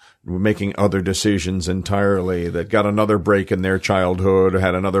selves making other decisions entirely, that got another break in their childhood,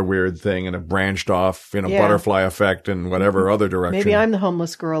 had another weird thing, and it branched off, butterfly effect and whatever other direction. Maybe I'm the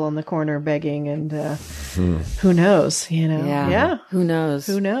homeless girl on the corner begging, and who knows? Yeah. Who knows?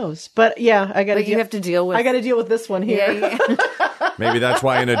 Who knows? But yeah, I got to. You have to deal with. I got to deal with this one here. Yeah. Maybe that's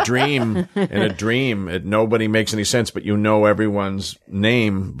why in a dream, nobody makes any sense, but you know everyone's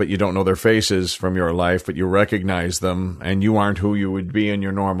name, but you don't know their faces from your life, but you recognize them, and you aren't who you would be in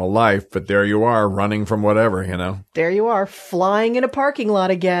your normal life, but there you are, running from whatever, There you are, flying in a parking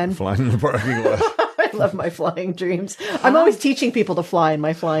lot again. Flying in the parking lot. I love my flying dreams. I'm always teaching people to fly in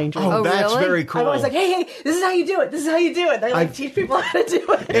my flying dreams. Oh, that's really? very cool. I'm always like, hey, this is how you do it. This is how you do it. I teach people how to do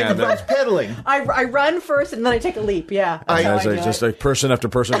it. Yeah, That's pedaling. I run first and then I take a leap. Yeah. As just like person after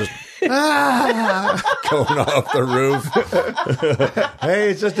person just going off the roof. Hey,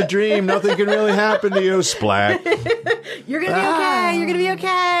 it's just a dream. Nothing can really happen to you. Splat. You're going to be okay. You're going to be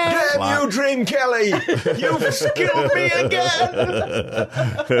okay. Damn you, Dream Kelly! You've skilled me again!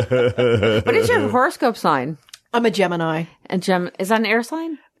 What is your horoscope sign? I'm a Gemini. And is that an air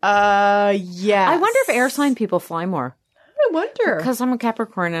sign? Yes. I wonder if air sign people fly more. I wonder. Because I'm a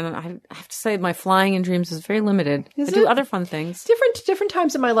Capricorn, and I have to say my flying in dreams is very limited. I do other fun things. Different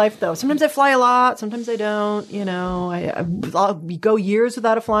times in my life, though. Sometimes I fly a lot. Sometimes I don't. I'll go years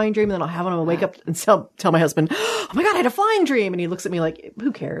without a flying dream, and then I'll have one. I'll wake up and tell my husband, "Oh my God, I had a flying dream," and he looks at me like,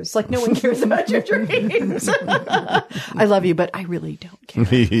 "Who cares? Like, no one cares about your dreams." I love you, but I really don't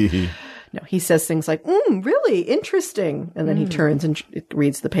care. No, he says things like, really interesting. And then he turns and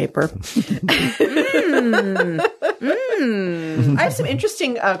reads the paper. I have some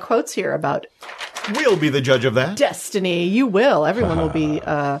interesting quotes here about We'll be the judge of that. destiny. You will. Everyone will be.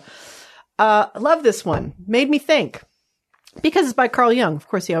 Love this one. Made me think. Because it's by Carl Jung. Of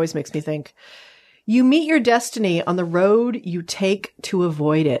course, he always makes me think. You meet your destiny on the road you take to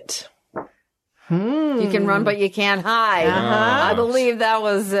avoid it. You can run, but you can't hide. I believe that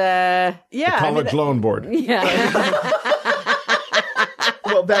was, Call it clone board.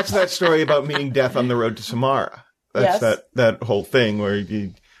 Well, that's that story about meeting death on the road to Samara. That's that whole thing where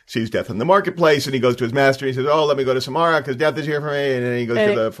he sees death in the marketplace, and he goes to his master, and he says, "Oh, let me go to Samara, because death is here for me." And then he goes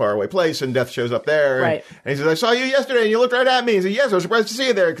to the faraway place, and death shows up there. Right. And he says, "I saw you yesterday, and you looked right at me." He says, "Yes, I was surprised to see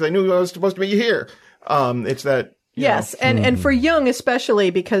you there, because I knew I was supposed to meet you here." It's that... Yes, and for Jung especially,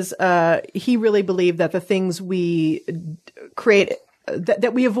 because he really believed that the things we create,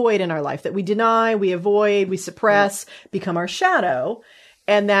 that we avoid in our life, that we deny, we avoid, we suppress, become our shadow.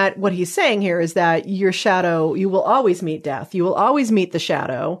 And that what he's saying here is that your shadow, you will always meet death. You will always meet the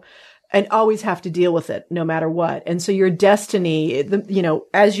shadow and always have to deal with it no matter what. And so your destiny,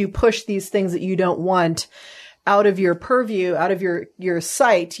 as you push these things that you don't want out of your purview, out of your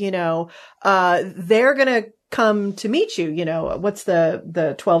sight, they're going to come to meet you. What's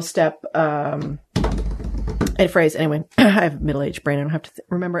the 12-step phrase? Anyway, I have a middle-aged brain. I don't have to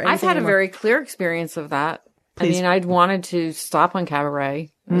remember anything I've had anymore. a very clear experience of that. Please. I mean, I'd wanted to stop on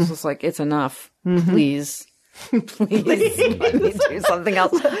Cabaret. I was just like, it's enough. Please. Please let me do something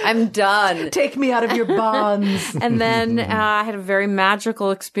else. I'm done. Take me out of your bonds. And then I had a very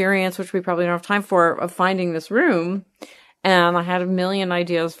magical experience, which we probably don't have time for, of finding this room. And I had a million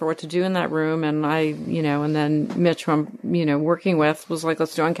ideas for what to do in that room. And and then Mitch, who I'm, working with, was like,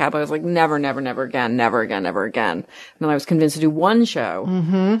 let's do on Cab. I was like, never, never, never again, never again, never again. And then I was convinced to do one show.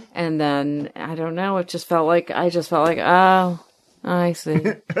 Mm-hmm. And then, I don't know, I just felt like, oh, I see.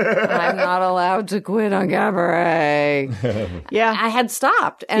 I'm not allowed to quit on Cabaret. Yeah. I had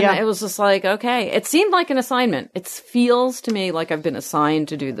stopped. And it was just like, okay. It seemed like an assignment. It feels to me like I've been assigned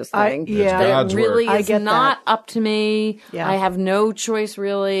to do this thing. God's It really work. I is get not up to me. Yeah. I have no choice,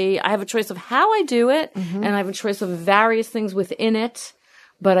 really. I have a choice of how I do it, and I have a choice of various things within it,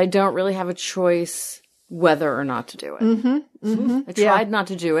 but I don't really have a choice whether or not to do it. I tried not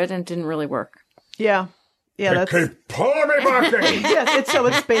to do it, and it didn't really work. Yeah. Yeah, that's... Keep pulling me back in. Yes,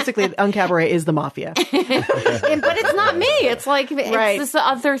 it's basically, on Cabaret is the mafia. But it's not me. It's like, it's this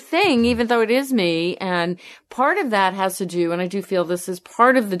other thing, even though it is me. And part of that has to do, and I do feel this is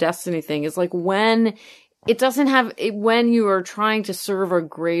part of the destiny thing, is like when it doesn't have, when you are trying to serve a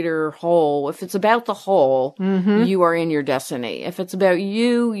greater whole, if it's about the whole, you are in your destiny. If it's about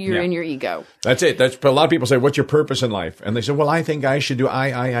you, you're in your ego. That's it. But a lot of people say, what's your purpose in life? And they say, well, I think I should do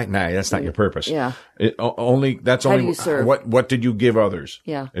Nah, that's not your purpose. Yeah. How do you serve? What did you give others?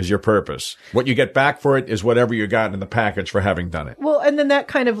 Yeah. Is your purpose. What you get back for it is whatever you got in the package for having done it. Well, and then that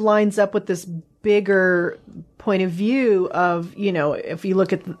kind of lines up with this bigger point of view of, if you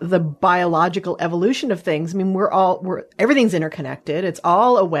look at the biological evolution of things, I mean, everything's interconnected. It's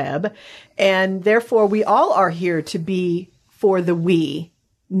all a web. And therefore we all are here to be for the we.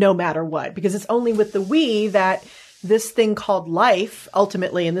 no matter what, because it's only with the we that this thing called life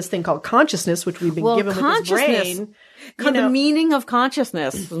ultimately, and this thing called consciousness, which we've been given with this brain. The meaning of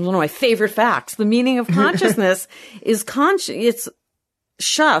consciousness is one of my favorite facts. The meaning of consciousness is it's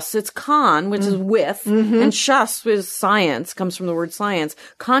shus, it's con, which is with, and shus is science, comes from the word science.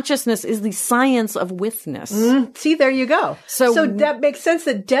 Consciousness is the science of withness. See, there you go. So that makes sense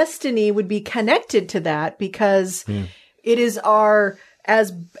that destiny would be connected to that, because it is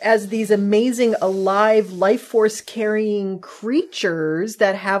as these amazing alive life force carrying creatures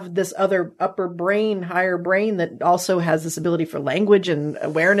that have this other upper brain, higher brain that also has this ability for language and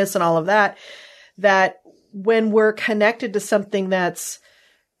awareness and all of that, that when we're connected to something that's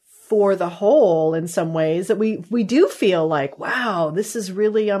for the whole in some ways, that we do feel like, wow, this is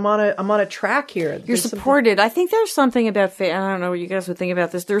really, I'm on a track here. You're supported. I think there's something about fate. I don't know what you guys would think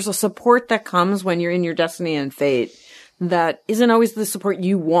about this. There's a support that comes when you're in your destiny and fate that isn't always the support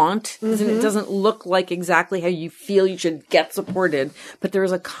you want. It doesn't look like exactly how you feel you should get supported, but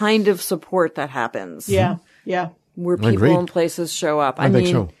there's a kind of support that happens. Yeah. Yeah. Where people and places show up. I think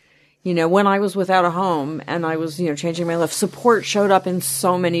so. You know, when I was without a home and I was, changing my life, support showed up in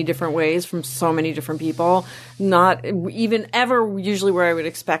so many different ways from so many different people, not even ever usually where I would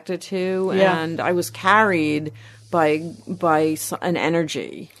expect it to. Yeah. And I was carried by an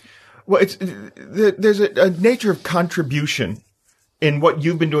energy. Well, there's a nature of contribution in what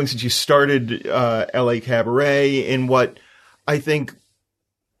you've been doing since you started LA Cabaret, in what I think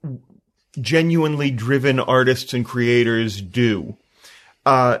genuinely driven artists and creators do.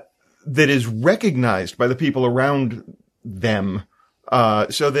 That is recognized by the people around them,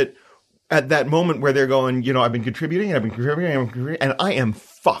 so that at that moment where they're going, I've been contributing, and I am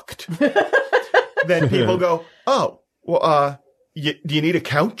fucked. Then people go, oh, well, do you need a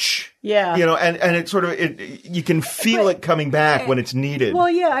couch? Yeah. And it's sort of, you can feel it coming back when it's needed. Well,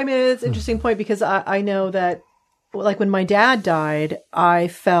 yeah, I mean, it's an interesting point, because I know that, like, when my dad died, I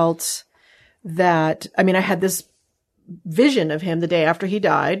felt that, I had this vision of him the day after he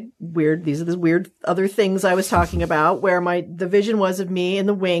died. Weird. These are the weird other things I was talking about, where the vision was of me in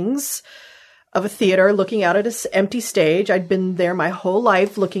the wings of a theater looking out at an empty stage. I'd been there my whole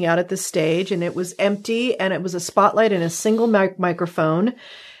life looking out at this stage, and it was empty, and it was a spotlight and a single microphone.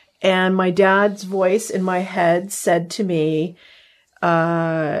 And my dad's voice in my head said to me,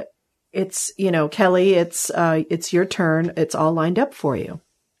 it's, Kelly, it's your turn. It's all lined up for you.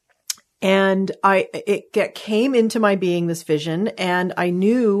 And it came into my being, this vision, and I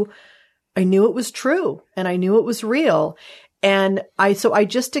knew it was true, and I knew it was real. And so I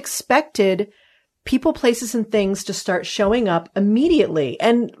just expected people, places, and things to start showing up immediately.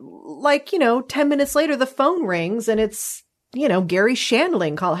 And 10 minutes later, the phone rings, and it's, Gary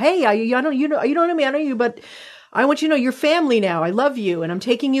Shandling call. Hey, you don't know me. I know you, but I want you to know your family now. I love you, and I'm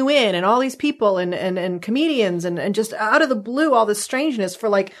taking you in, and all these people and comedians and just out of the blue, all this strangeness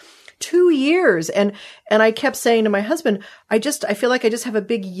for 2 years. And I kept saying to my husband, I feel like I just have a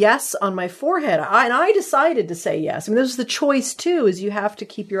big yes on my forehead. And I decided to say yes. This is the choice too, is you have to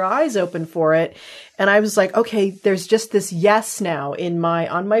keep your eyes open for it. And I was like, okay, there's just this yes now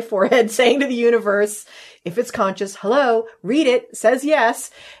on my forehead saying to the universe, if it's conscious, hello, read it, says yes.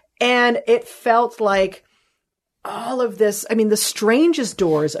 And it felt like all of this, the strangest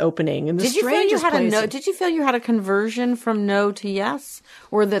doors opening and the strangest places. Did you feel you had a conversion from no to yes,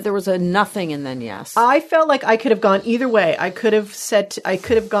 or that there was a nothing and then yes? I felt like I could have gone either way. I could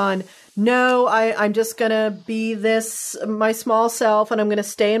have gone, no, I'm just going to be my small self, and I'm going to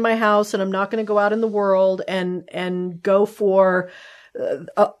stay in my house, and I'm not going to go out in the world and go for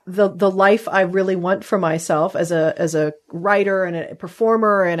the life I really want for myself as a writer and a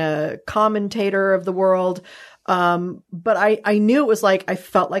performer and a commentator of the world. But I knew it was I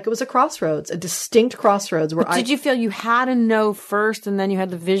felt like it was a crossroads, a distinct crossroads where Did you feel you had a no first and then you had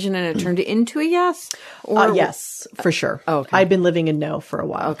the vision and it turned into a yes? Or yes, for sure. Okay. I'd been living in no for a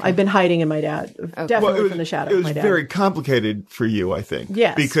while. Okay. I've been hiding in my dad, definitely from the shadow of my dad. It was very complicated for you, I think.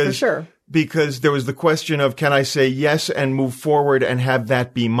 Yes, for sure. Because there was the question of, can I say yes and move forward and have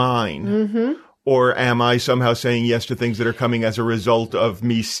that be mine? Mm-hmm. Or am I somehow saying yes to things that are coming as a result of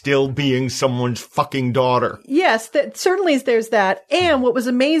me still being someone's fucking daughter? Yes, certainly there's that. And what was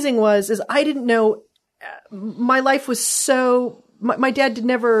amazing is I didn't know, my life was so, my dad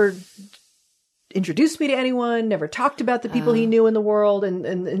never introduced me to anyone, never talked about the people he knew in the world and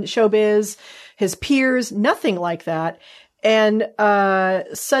showbiz, his peers, nothing like that. And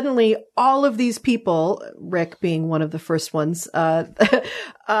suddenly all of these people, Rick being one of the first ones, were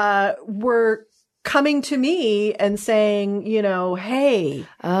coming to me and saying, hey,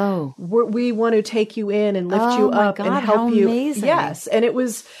 we want to take you in and lift you up and help you. Amazing. Yes. And it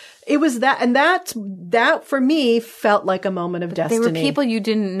was that, and that for me felt like a moment of destiny. They were people you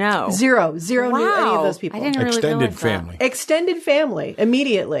didn't know. Zero knew any of those people. I didn't really Extended realize family. Extended family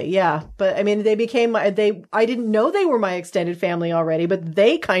immediately. Yeah. But I mean, they became I didn't know they were my extended family already, but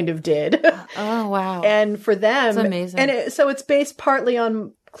they kind of did. Oh, wow. And for them, That's amazing. And so it's based partly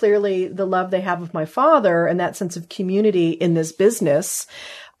on clearly the love they have of my father and that sense of community in this business.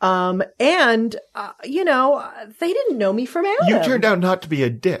 They didn't know me from Adam. You turned out not to be a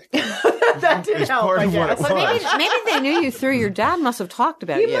dick. That did help, part I of what guess. it was. Maybe they knew you through your dad must have talked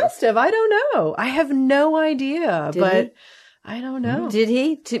about He you. must have. I don't know. I have no idea, but he? I don't know. Did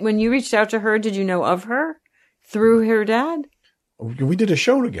he? When you reached out to her, did you know of her through her dad? We did a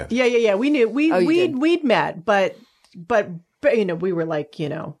show together. Yeah. We knew did. we'd met, but we were like,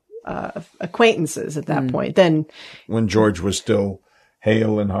 acquaintances at that point. Then When George was still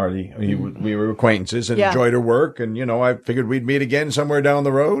hale and hearty, we were acquaintances and Yeah. enjoyed her work. And, I figured we'd meet again somewhere down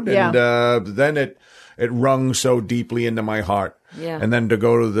the road. And then it rung so deeply into my heart. Yeah. And then to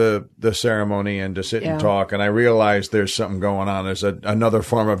go to the ceremony and to sit and talk. And I realized there's something going on. There's another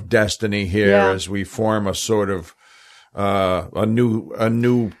form of destiny here as we form a sort of a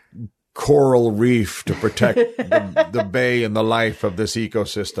new coral reef to protect the bay and the life of this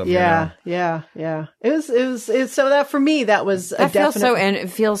ecosystem. Yeah. It was so that for me that was a definite. And it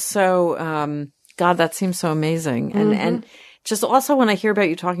feels so. God, that seems so amazing. And just also when I hear about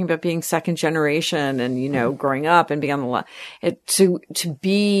you talking about being second generation and growing up and being on to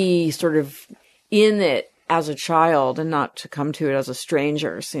be sort of in it as a child and not to come to it as a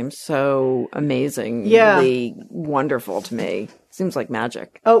stranger seems so amazingly wonderful to me. Seems like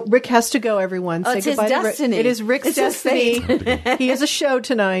magic. Oh, Rick has to go, everyone. Say it's his goodbye to Rick. destiny. It is Rick's It's his destiny. He has a show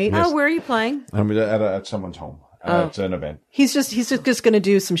tonight. Oh, where are you playing? I'm at someone's home. It's an event. He's just going to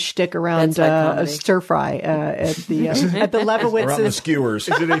do some shtick around Bedside comedy. stir fry at the Around the Leibowitz. skewers.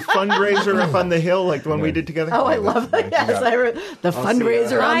 Is it a fundraiser up on the hill like the one we did together? Oh, I love it. Yes, the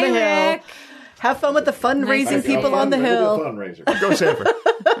fundraiser on Hi, the hill. Rick. Have fun with the fundraising people on the hill. Fundraiser. Go Sanford.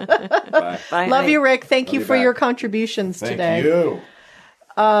 Bye, Love honey. you, Rick. Thank you you for back. your contributions Thank today. you.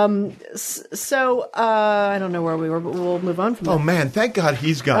 So I don't know where we were, but we'll move on from Oh that. man, thank God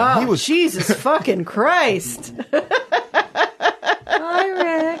he's gone. Oh, He was Jesus fucking Christ. Hi,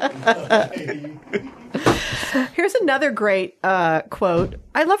 Rick. Here's another great quote.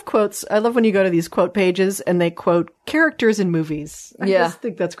 I love quotes. I love when you go to these quote pages and they quote characters in movies. I Yeah. just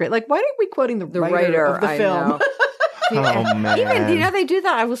think that's great. Like, why aren't we quoting the writer writer of the I film? know. oh man. Even, they do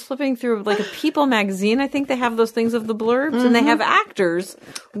that. I was flipping through like a People magazine. I think they have those things of the blurbs and they have actors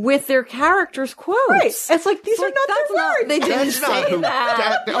with their characters' quotes. Right. It's like, these are not that's their words. They didn't That's not say who.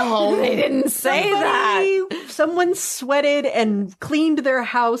 that. They didn't say that. Someone sweated and cleaned their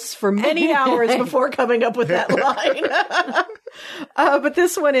house for many hours before coming up with that line. But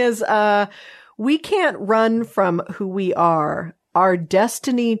this one is, we can't run from who we are. Our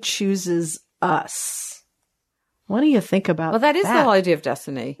destiny chooses us. What do you think about Well, that is the whole idea of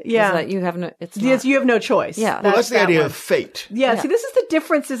destiny. is Yeah. that you have no. It's Yes, not. you have no choice. Yeah. Well, that's the that idea one. of fate. Yeah, see, this is the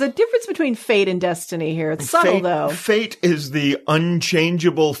difference. There's a difference between fate and destiny here. It's subtle, though. Fate is the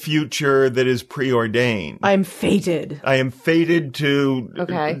unchangeable future that is preordained. I'm fated. I am fated to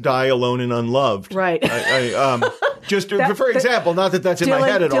Okay. die alone and unloved. Right. Just for example, not that that's in my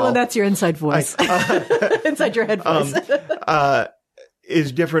head at Dylan, all. that's your inside voice. Inside your head voice.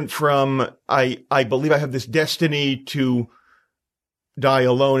 Is different from I believe I have this destiny to die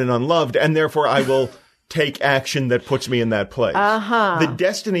alone and unloved, and therefore I will take action that puts me in that place. Uh-huh. The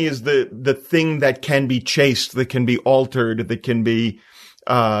destiny is the thing that can be chased, that can be altered, that can be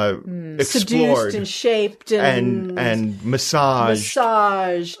explored Seduced and shaped and massaged.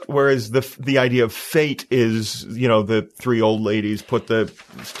 Whereas the idea of fate is, the three old ladies put the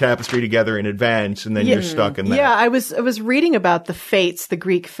tapestry together in advance and then you're stuck in that. Yeah, I was reading about the fates, the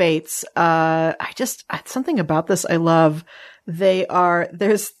Greek fates. Something about this I love.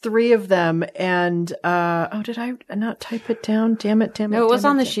 There's three of them and, did I not type it down? Damn it. No, it was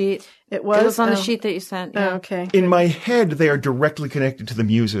on the sheet. It was? It was on the Oh. sheet that you sent. Oh, Yeah. okay. In my head, they are directly connected to the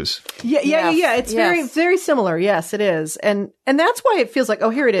muses. Yeah. It's Yes. very similar. Yes, it is. And that's why it feels like, oh,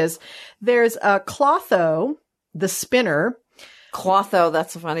 here it is. There's Clotho, the spinner. Clotho,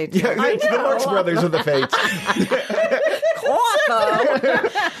 that's funny too. Yeah, it's the Marx Brothers of the Fates. Clotho.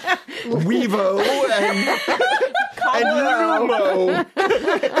 Weevo and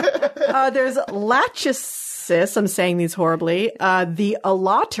Lumo. There's Lachesis. I'm saying these horribly. The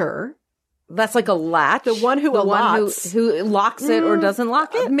Allotter, That's like a latch. The one who allots. who locks it or doesn't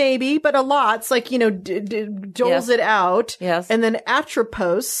lock it. Maybe, but allots, like, doles Yes. it out. Yes. And then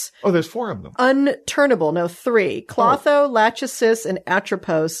atropos, Oh, there's 4 of them. unturnable. No, 3. Clotho, lachesis, and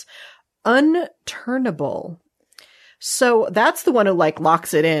atropos, unturnable. So that's the one who like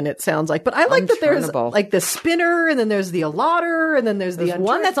locks it in, it sounds like. But I like that there's Unturnable. like the spinner, and then there's the allotter, and then there's the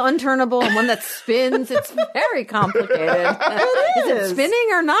One that's unturnable and one that spins. It's very complicated. Is it spinning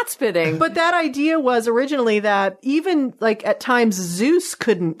or not spinning? But that idea was originally that even like at times Zeus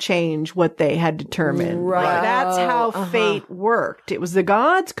couldn't change what they had determined. Right. That's how fate worked. It was the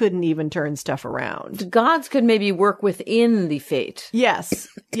gods couldn't even turn stuff around. the gods could maybe work within the fate. Yes.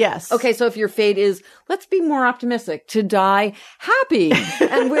 Yes. Okay, so if your fate is, let's be more optimistic, to die happy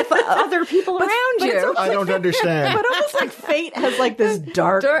and with other people around but it's you. okay. I don't understand. But almost like fate has like this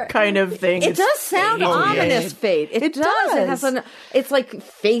dark kind of thing. It It's does sound fate. ominous, fate. It does. It has does. it's like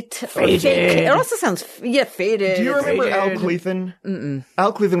fate. Or Fated. fake. It also sounds, faded. Do you remember Faded. Al Cleathan? Mm-mm.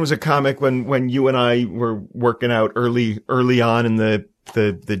 Al Cleathan was a comic when you and I were working out early on in the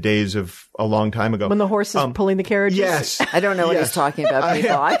days of a long time ago. When the horse is pulling the carriages. Yes. I don't know what he's talking about.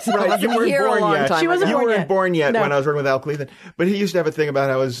 People. I Right, you weren't here a born long yet. time She wasn't ago. born You yet. weren't born yet No. when I was working with Al Cleathan. But he used to have a thing about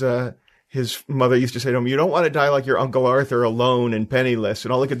how his mother used to say to him, "You don't want to die like your Uncle Arthur, alone and penniless."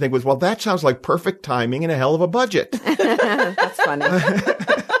 And all he could think was, "Well, that sounds like perfect timing and a hell of a budget." That's funny.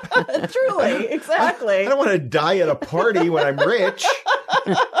 Truly. Exactly. I don't want to die at a party when I'm rich.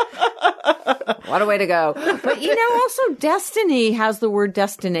 What a way to go. But also destiny has the word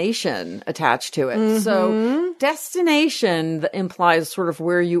destination attached to it. Mm-hmm. So destination implies sort of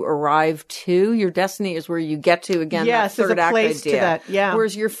where you arrive to. Your destiny is where you get to. Again, Yes, that there's third a act place to idea. that, yeah.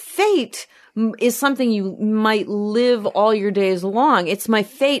 Whereas your fate is something you might live all your days long. It's my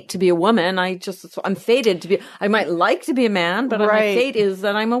fate to be a woman. I'm fated to be, I might like to be a man, but my Right. fate is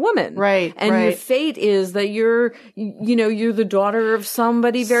that I'm a woman. Right, And your right. fate is that you're the daughter of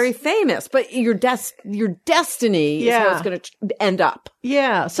somebody very famous, but your destiny is how Yeah. it's going to end up.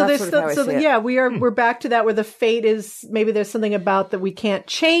 Yeah. So That's there's sort of how I see it. we're back to that where the fate is maybe there's something about that we can't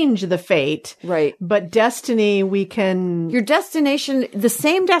change the fate. Right. But destiny we can Your destination, the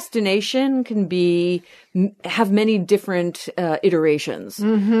same destination can have many different iterations.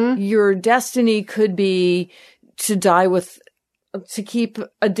 Mm-hmm. Your destiny could be to die to keep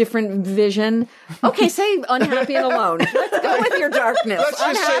a different vision. Okay, say unhappy and alone. Let's go with your darkness.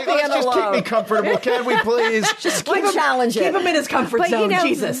 Unhappy and Let's just keep alone. me comfortable, can we please? Why challenge it? keep him in his comfort But zone,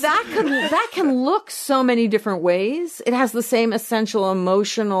 Jesus. that can look so many different ways. It has the same essential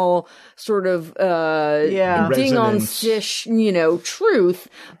emotional sort of Yeah. ding on Resonance. stish, truth,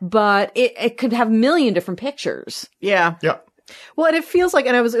 but it could have a million different pictures. Yeah. Yeah. Well, and it feels like,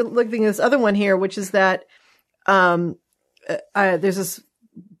 and I was looking at this other one here, which is that there's this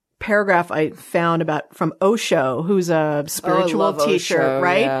paragraph I found from Osho, who's a spiritual love teacher, Osho,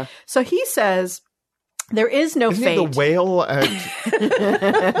 right? yeah. So he says there is no Isn't fate. it the whale at...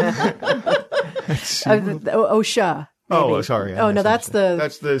 OSHA. Oh, maybe. sorry. Oh no, that's the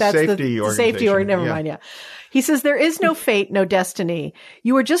safety organization. Never Yeah. mind. Yeah. He says there is no fate, no destiny.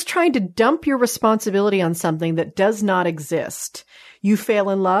 You are just trying to dump your responsibility on something that does not exist. You fail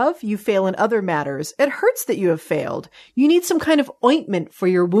in love. You fail in other matters. It hurts that you have failed. You need some kind of ointment for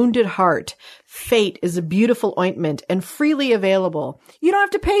your wounded heart. Fate is a beautiful ointment and freely available. You don't have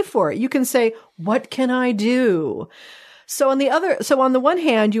to pay for it. You can say, "What can I do?" So on the one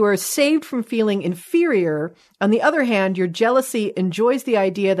hand, you are saved from feeling inferior. On the other hand, your jealousy enjoys the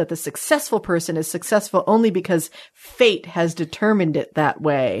idea that the successful person is successful only because fate has determined it that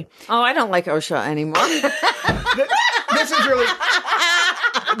way. Oh, I don't like OSHA anymore.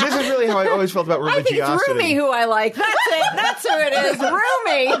 This is really how I always felt about I think it's religiosity. Rumi who I like. That's it. That's who it is.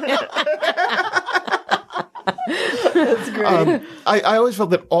 Rumi. I always felt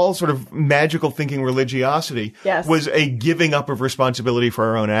that all sort of magical thinking religiosity Yes. was a giving up of responsibility for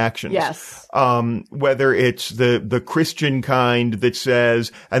our own actions. Yes. Whether it's the Christian kind that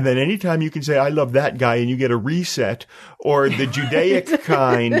says, and then anytime you can say, "I love that guy," and you get a reset, or the Judaic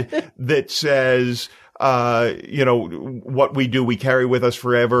kind that says, what we do, we carry with us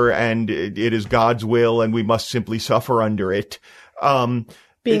forever, and it is God's will, and we must simply suffer under it.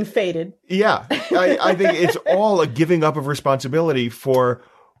 Being fated. Yeah, I think it's all a giving up of responsibility for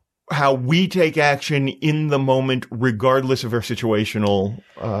how we take action in the moment, regardless of our situational.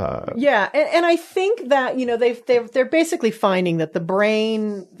 Yeah, and I think that they're basically finding that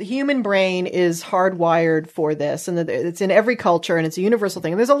the human brain is hardwired for this, and that it's in every culture, and it's a universal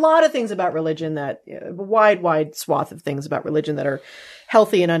thing. And there's a lot of things about religion a wide swath of things about religion that are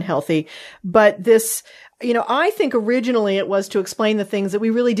healthy and unhealthy. But this, I think originally it was to explain the things that we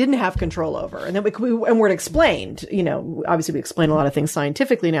really didn't have control over, and that and we're explained. Obviously we explain a lot of things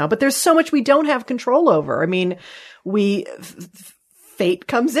scientifically now, but there's so much we don't have control over. I mean, fate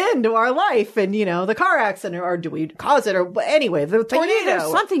comes into our life, and the car accident, or do we cause it, or anyway, the tornado.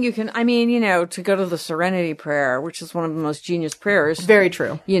 There's something you can, to go to the Serenity Prayer, which is one of the most genius prayers. Very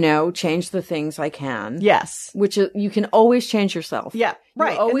true. Change the things I can. Yes. Which is, you can always change yourself. Yeah.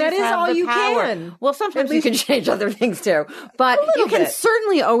 Right. And that is all you can. Well, sometimes you can change other things too, but you can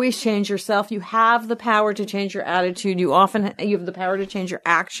certainly always change yourself. You have the power to change your attitude. You have the power to change your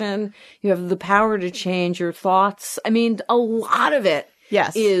action. You have the power to change your thoughts. I mean, a lot of it.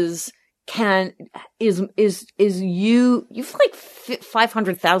 Yes. You've like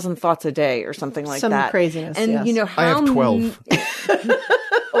 500,000 thoughts a day or something like that. Some craziness. And yes. I have 12.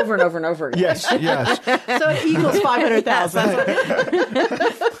 Over and over and over again. Yes. So it equals 500,000.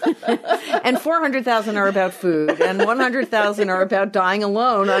 And 400,000 are about food, and 100,000 are about dying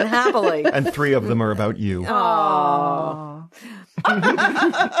alone unhappily. And 3 of them are about you. Aww.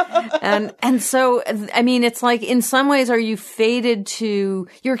 And so, it's like, in some ways, are you fated to,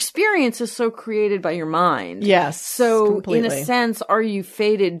 your experience is so created by your mind. Yes. So completely. in a sense, are you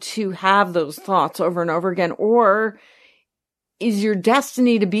fated to have those thoughts over and over again? Or is your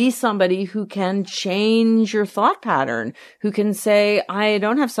destiny to be somebody who can change your thought pattern, who can say, I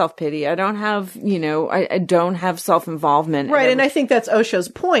don't have self-pity. I don't have, I don't have self-involvement. Right. And I think that's Osho's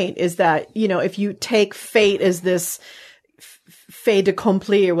point, is that, if you take fate as this fait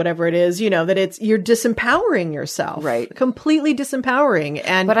accompli or whatever it is, that you're disempowering yourself. Right. Completely disempowering.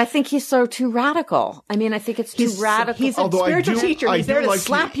 But I think he's too radical. I think it's too radical. He's a spiritual teacher. He's there to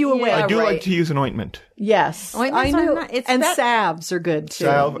slap you away. I do like to use an ointment. Yes. I know. And salves are good too.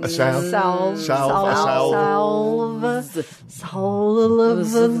 Salve. It's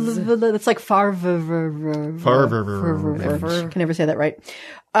like farver. Can never say that right.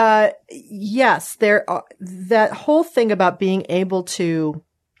 Yes, that whole thing about being able to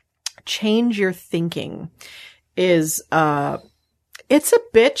change your thinking is, it's a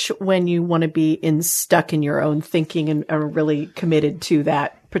bitch when you want to be stuck in your own thinking and are really committed to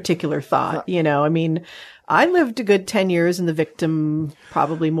that particular thought. I lived a good 10 years in the victim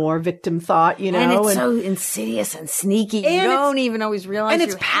thought, And it's so insidious and sneaky. You don't even always realize and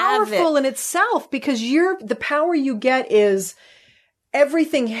it's powerful in itself, because the power you get is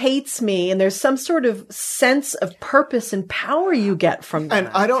everything hates me, and there's some sort of sense of purpose and power you get from that. And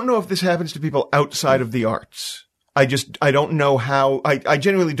I don't know if this happens to people outside of the arts. I don't know how, I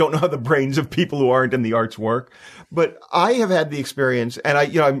genuinely don't know how the brains of people who aren't in the arts work, but I have had the experience, and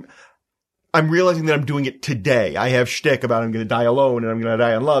I'm realizing that I'm doing it today. I have shtick about I'm going to die alone and I'm going to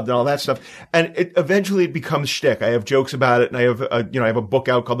die unloved and all that stuff. And eventually it becomes shtick. I have jokes about it, and I have a book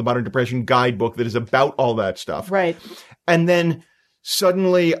out called the Modern Depression Guidebook that is about all that stuff. Right. And then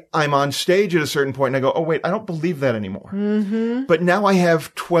suddenly I'm on stage at a certain point and I go, oh wait, I don't believe that anymore. Mm-hmm. But now I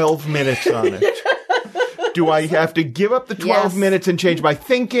have 12 minutes on it. Do I have to give up the 12 minutes and change my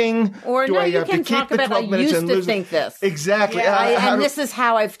thinking? Or do no, I you have can to keep talk the about, 12 I minutes used and to lose think this. Exactly. Yeah, and this is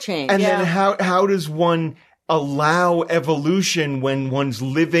how I've changed. And then how does one allow evolution when one's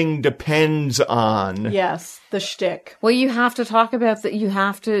living depends on? Yes, the shtick. Well, you have to talk about that. You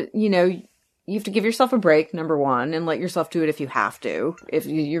have to, you have to give yourself a break, number one, and let yourself do it if you have to, if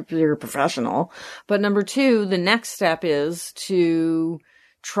you're a professional. But number two, the next step is to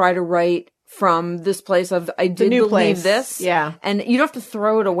try to write from this place of, I did believe this. Yeah. And you don't have to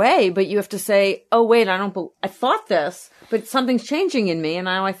throw it away, but you have to say, oh, wait, I thought this, but something's changing in me, and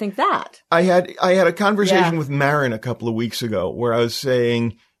now I think that. I had a conversation with Marin a couple of weeks ago where I was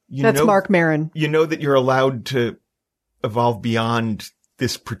saying, That's Mark Maron. You know that you're allowed to evolve beyond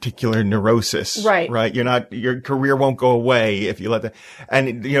this particular neurosis. Right. Your career won't go away if you let that.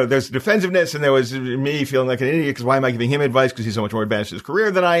 And, there's defensiveness, and there was me feeling like an idiot because why am I giving him advice? Because he's so much more advanced in his career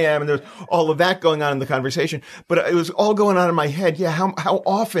than I am. And there's all of that going on in the conversation. But it was all going on in my head. Yeah. How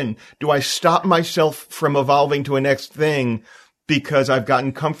often do I stop myself from evolving to a next thing because I've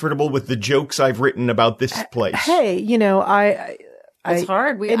gotten comfortable with the jokes I've written about this place? Hey, It's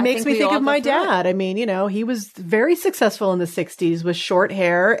hard. It makes me think of my dad. I mean, he was very successful in the 60s with short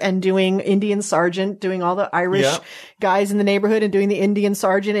hair and doing Indian Sergeant, doing all the Irish guys in the neighborhood and doing the Indian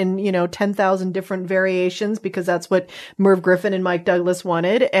Sergeant in, 10,000 different variations, because that's what Merv Griffin and Mike Douglas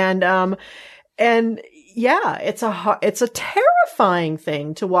wanted. And yeah, it's a terrifying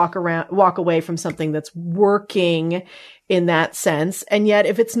thing to walk away from something that's working in that sense. And yet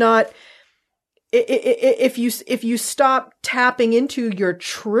if it's not, if you stop tapping into your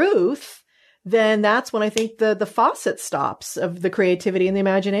truth, then that's when I think the faucet stops of the creativity and the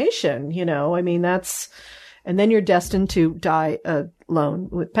imagination, I mean, and then you're destined to die alone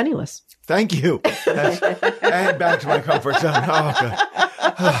with penniless. Thank you. And back to my comfort zone. Oh,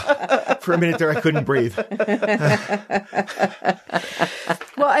 God. For a minute there, I couldn't breathe.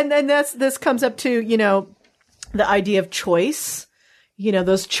 Well, and then this comes up to, the idea of choice,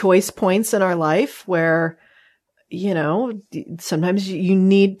 those choice points in our life where, sometimes you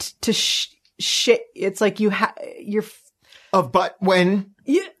need to it's like you're. But when?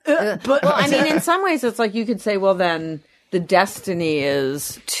 Yeah, but well, I mean, in some ways, it's like you could say, well, then the destiny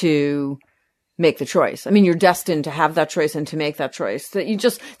is to make the choice. I mean, you're destined to have that choice and to make that choice. That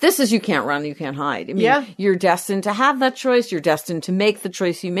you can't run, you can't hide. I mean, you're destined to have that choice. You're destined to make the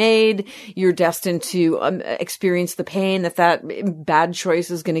choice you made. You're destined to experience the pain that bad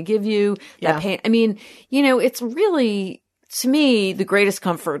choice is going to give you. That pain. I mean, it's really, to me, the greatest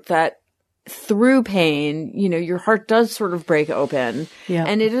comfort that through pain, your heart does sort of break open. Yeah.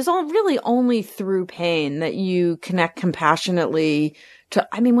 And it is really only through pain that you connect compassionately to,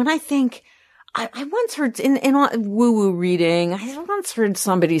 I mean, when I think, I once heard in woo-woo reading, I once heard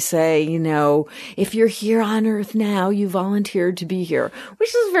somebody say, if you're here on earth now, you volunteered to be here,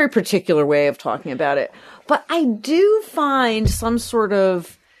 which is a very particular way of talking about it. But I do find some sort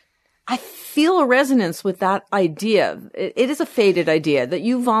of, I feel a resonance with that idea. It is a fated idea that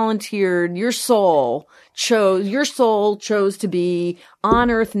you volunteered, your soul chose to be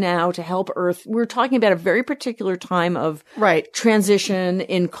on earth now to help earth. We're talking about a very particular time of transition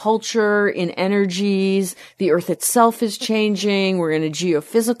in culture, in energies. The earth itself is changing. We're in a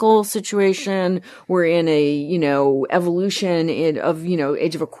geophysical situation. We're in a, evolution of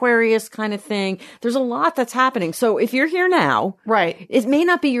Age of Aquarius kind of thing. There's a lot that's happening. So if you're here now, it may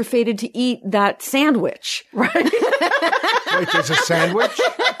not be you're fated to eat that sandwich. Right. Wait, there's a sandwich?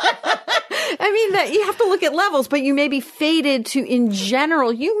 I mean, that you have to look at levels, but you may be fated to, in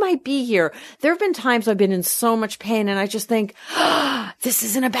general, you might be here. There have been times I've been in so much pain and I just think, this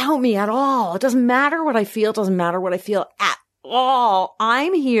isn't about me at all. It doesn't matter what I feel. It doesn't matter what I feel at all.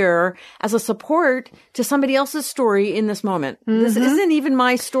 I'm here as a support to somebody else's story in this moment. Mm-hmm. This isn't even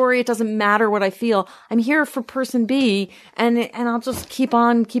my story. It doesn't matter what I feel. I'm here for person B and I'll just keep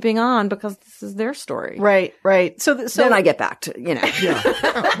on keeping on because this is their story. Right. So then I get back to,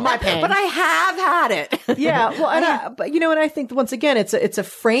 my pain. But I have had it. Yeah. Well, and I think once again, it's a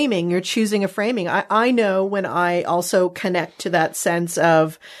framing. You're choosing a framing. I know when I also connect to that sense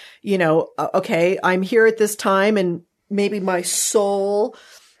of, okay, I'm here at this time and maybe my soul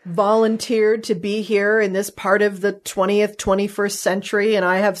volunteered to be here in this part of the 20th, 21st century. And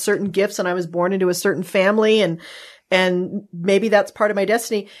I have certain gifts and I was born into a certain family and maybe that's part of my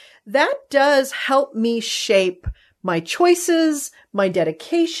destiny. That does help me shape my choices, my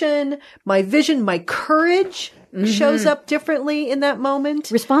dedication, my vision, my courage shows up differently in that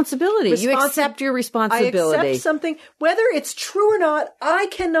moment. Responsibility. You accept your responsibility. I accept something, whether it's true or not, I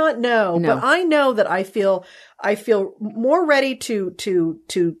cannot know, but I know that I feel more ready to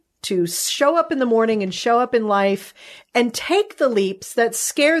show up in the morning and show up in life and take the leaps that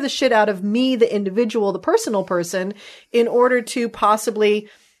scare the shit out of me, the individual, the personal person, in order to possibly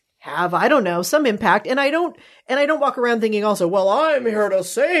have, I don't know, some impact. And I don't walk around thinking also, well, I'm here to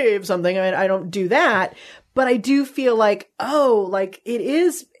save something. I mean, I don't do that, but I do feel like,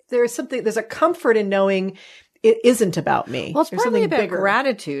 there's a comfort in knowing it isn't about me. Well, it's probably about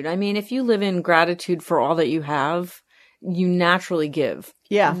gratitude. I mean, if you live in gratitude for all that you have, you naturally give.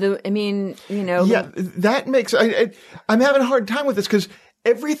 Yeah. Yeah, that makes, I'm having a hard time with this because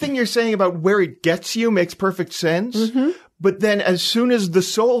everything you're saying about where it gets you makes perfect sense. Mm-hmm. But then as soon as the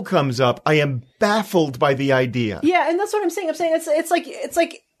soul comes up, I am baffled by the idea. Yeah. And that's what I'm saying.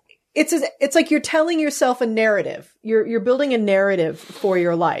 It's like you're telling yourself a narrative. You're building a narrative for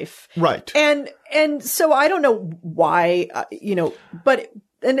your life. Right. And so I don't know why,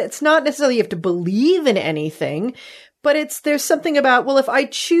 and it's not necessarily you have to believe in anything, but there's something about, well, if I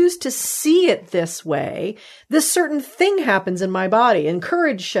choose to see it this way, this certain thing happens in my body and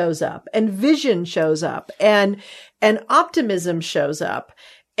courage shows up and vision shows up and optimism shows up.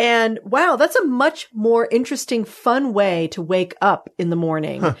 And wow, that's a much more interesting, fun way to wake up in the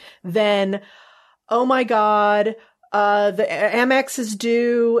morning than, oh my God, the Amex is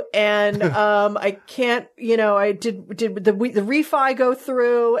due and, I can't, did the refi go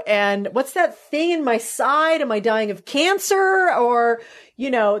through and what's that thing in my side? Am I dying of cancer? Or,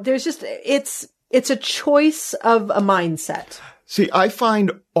 there's just, it's a choice of a mindset. See, I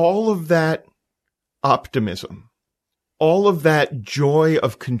find all of that optimism, all of that joy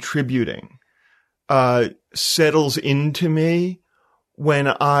of contributing, settles into me when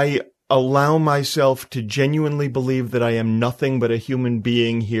I allow myself to genuinely believe that I am nothing but a human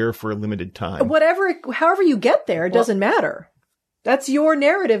being here for a limited time. However you get there, it doesn't matter. That's your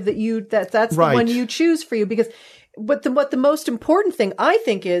narrative that's Right. the one you choose for you. Because what the most important thing I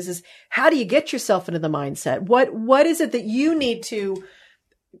think is how do you get yourself into the mindset? What is it that you need to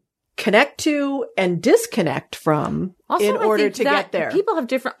connect to and disconnect from Also, in I order think to that get there? People have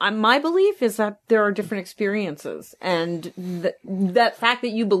different. My belief is that there are different experiences, and that fact that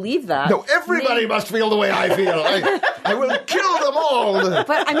you believe that. No, everybody must feel the way I feel. I will kill them all.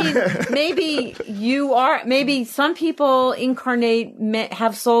 But I mean, maybe some people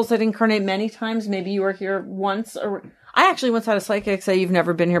have souls that incarnate many times. Maybe you were here once, or I actually once had a psychic say you've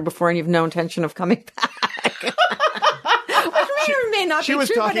never been here before and you've no intention of coming back. Which may or may not She be was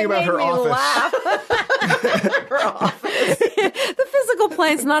true, talking but it about made her me office. laugh. Her office. The physical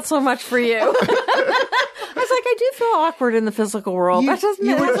plane's not so much for you. I was like, I do feel awkward in the physical world. That doesn't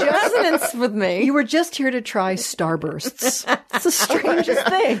have resonance with me. You were just here to try starbursts. It's the strangest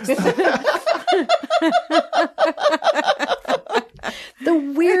thing.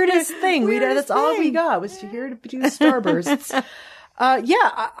 The weirdest thing. That's all we got was to hear to do starbursts. I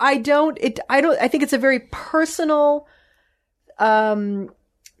think it's a very personal,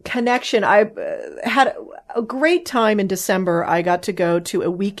 connection. I had a great time in December. I got to go to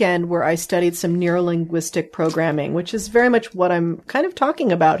a weekend where I studied some neurolinguistic programming, which is very much what I'm kind of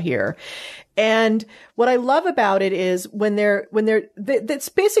talking about here. And what I love about it is that's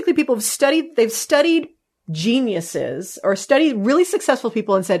basically people they've studied geniuses or studied really successful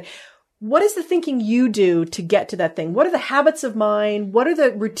people and said, what is the thinking you do to get to that thing? What are the habits of mind? What are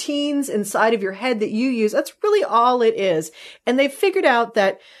the routines inside of your head that you use? That's really all it is. And they've figured out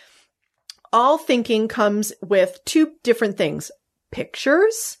that all thinking comes with two different things,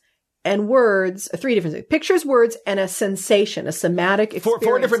 pictures and words, three different things, pictures, words, and a sensation, a somatic experience.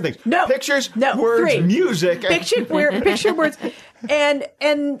 Four different things. No. Pictures, No. words, Three. music. Picture, words.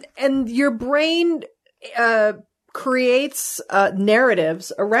 And your brain, creates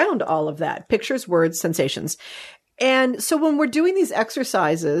narratives around all of that, pictures, words, sensations. And so when we're doing these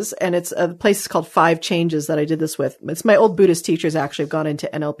exercises, and it's a place called 5 Changes that I did this with, it's my old Buddhist teachers actually have gone into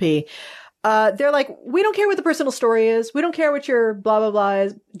NLP. They're like, we don't care what the personal story is. We don't care what your blah, blah, blah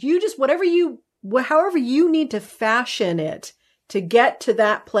is. You just, however you need to fashion it to get to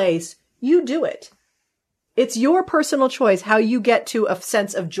that place, you do it. It's your personal choice how you get to a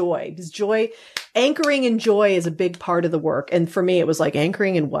sense of joy. Because anchoring in joy is a big part of the work. And for me, it was like,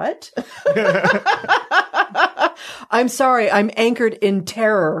 anchoring in what? I'm sorry, I'm anchored in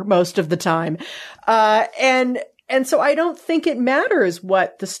terror most of the time. And so I don't think it matters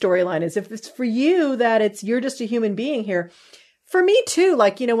what the storyline is. If it's for you that you're just a human being here. For me too,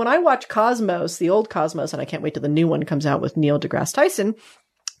 like, when I watch Cosmos, the old Cosmos, and I can't wait till the new one comes out with Neil deGrasse Tyson.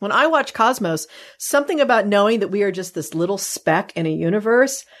 When I watch Cosmos, something about knowing that we are just this little speck in a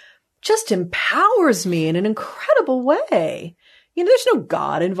universe just empowers me in an incredible way. There's no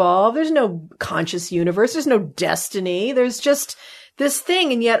God involved. There's no conscious universe. There's no destiny. There's just this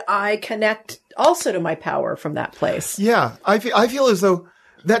thing. And yet I connect also to my power from that place. Yeah. I feel as though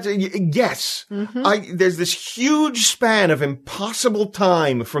yes. Mm-hmm. There's this huge span of impossible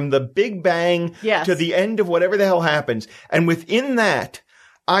time from the Big Bang to the end of whatever the hell happens. And within that,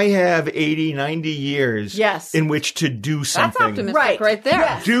 I have 80, 90 years in which to do something. That's optimistic right there.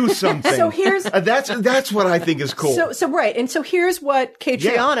 Yes. Do something. So here's that's what I think is cool. So right. And so here's what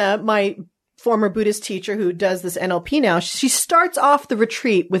Catriona, my former Buddhist teacher who does this NLP now, she starts off the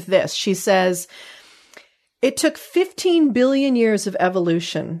retreat with this. She says, it took 15 billion years of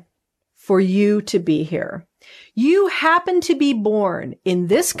evolution for you to be here. You happen to be born in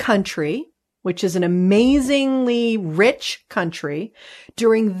this country, which is an amazingly rich country,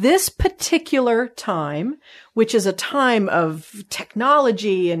 during this particular time, which is a time of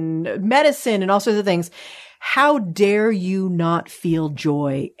technology and medicine and all sorts of things. How dare you not feel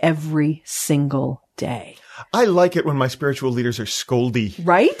joy every single day? I like it when my spiritual leaders are scoldy.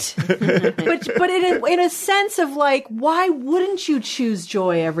 Right? but in a sense of like, why wouldn't you choose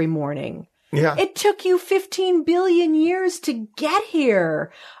joy every morning? Yeah. It took you 15 billion years to get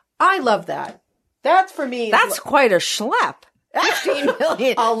here. I love that. That's for me. That's quite a schlep. 15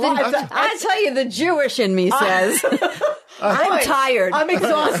 million. I tell you, the Jewish in me says, I'm tired. I'm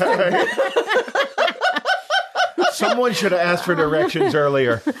exhausted. Someone should have asked for directions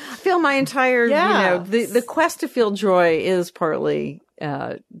earlier. I feel my entire, the quest to feel joy is partly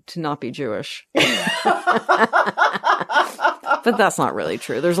to not be Jewish. But that's not really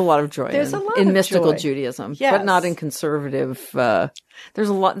true. There's a lot of joy There's a lot in of mystical joy. Judaism, Yes. but not in conservative. There's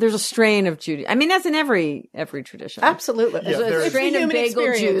a strain of Judaism. I mean, as in every tradition. Absolutely. There's there a is. strain It's the of human bagel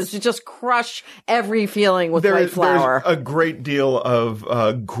experience. Jews to just crush every feeling with white flour. There's a great deal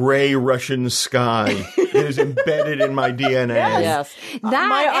of gray Russian sky that is embedded in my DNA. Yes. That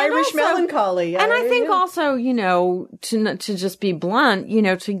My and Irish also- melancholy. And I think yeah. also, to just be blunt,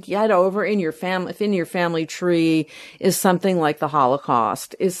 to get over in your family, if in your family tree is something like the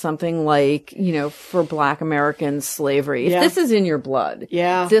Holocaust, is something like, for Black Americans, slavery. Yeah. If this is in your blood,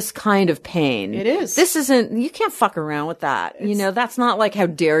 Yeah. this kind of pain. It is. This isn't, you can't fuck around with that. That's not like, how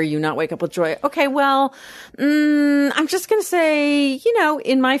dare you not wake up with joy. Okay, well, I'm just going to say,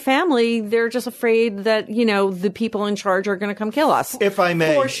 in my family, they're just afraid that, the people in charge are going to come kill us. If I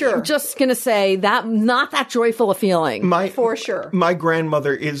may. For sure. Just going to say that, not that joyful a feeling. For sure. My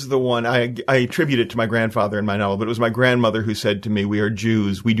grandmother is the one, I attribute it to my grandfather in my novel, but it was my grandmother who said to me, "We are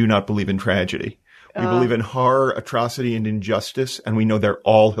Jews. We do not believe in tragedy. We believe in horror, atrocity, and injustice, and we know they're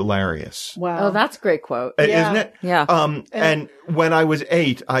all hilarious." Wow. Oh, that's a great quote. Isn't it? Yeah. And when I was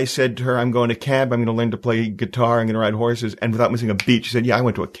 8, I said to her, "I'm going to camp. I'm going to learn to play guitar. I'm going to ride horses." And without missing a beat, she said, "Yeah, I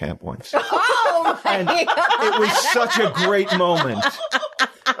went to a camp once." And it was such a great moment.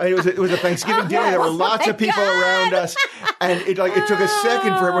 It was a Thanksgiving dinner. There were lots of people around us, and it took a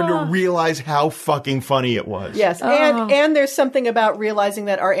second for everyone to realize how fucking funny it was. Yes, and there's something about realizing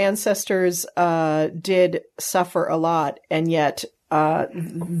that our ancestors did suffer a lot, and yet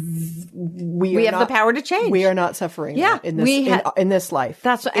we have the power to change. We are not suffering. Yeah, that in this life.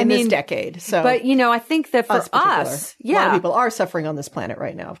 That's in this decade. So, but I think that for us, us, a lot of people are suffering on this planet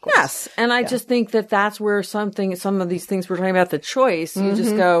right now. Of course, yes, and I just think that that's where some of these things we're talking about, the choice, you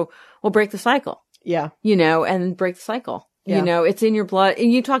just go, well, break the cycle. Yeah, and break the cycle. Yeah. It's in your blood.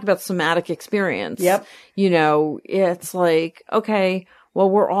 And you talk about somatic experience. Yep. It's like, okay, well,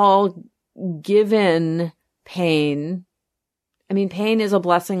 we're all given pain. I mean, pain is a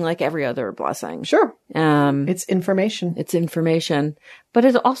blessing like every other blessing. sure. It's It's information. information, but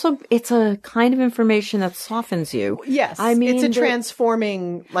it's a kind of information that softens you. Yes, I mean, it's a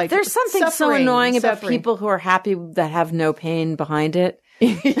transforming. There's something so suffering, annoying about suffering. people who are happy that have no pain behind it.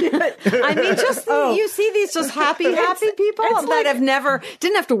 I mean, just you see these just happy people that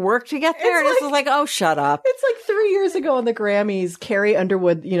didn't have to work to get there. And it's just like, oh, shut up. It's like 3 years ago on the Grammys, Carrie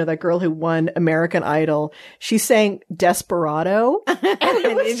Underwood, that girl who won American Idol, she sang Desperado. And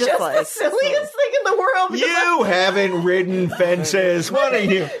it was just the silliest thing in the world. You haven't ridden fences. What are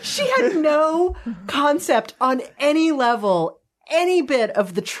you? She had no concept on any level, any bit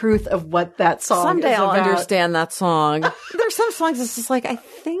of the truth of what that song Someday is I'll about. understand that song. There's some songs that's just like, I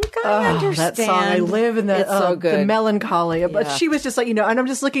think I understand. That song, I live in It's so the good. melancholy. But Yeah. she was just like, and I'm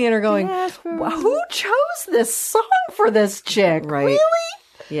just looking at her going, who chose this song for this chick? Right. Really?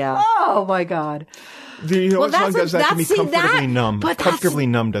 Yeah. Oh my God. What song does that to me? Comfortably Numb. but that's- Comfortably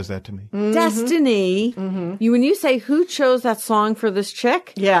Numb does that to me. Destiny. When you say who chose that song for this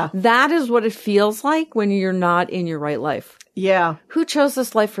chick, Yeah. that is what it feels like when you're not in your right life. Yeah. Who chose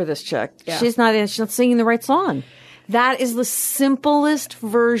this life for this chick? Yeah. She's not singing the right song. That is the simplest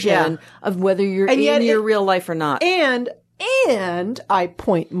version of whether you're And yet in your it- real life or not. And I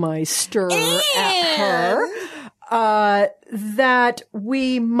point my stir at her, that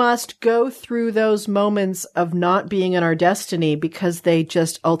we must go through those moments of not being in our destiny because they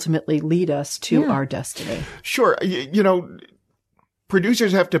just ultimately lead us to our destiny. Sure.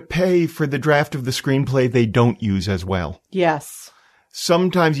 Producers have to pay for the draft of the screenplay they don't use as well. Yes.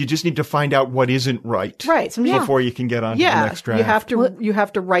 Sometimes you just need to find out what isn't right. Right. Before you can get on to the next draft. You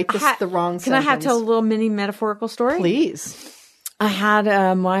have to write the wrong Can I sentence. tell a little mini metaphorical story? Please. I had,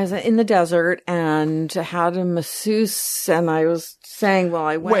 I was in the desert and had a masseuse and I was saying, well,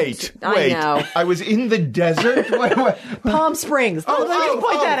 I went. Wait. I know. I was in the desert? Wait. Palm Springs. Let me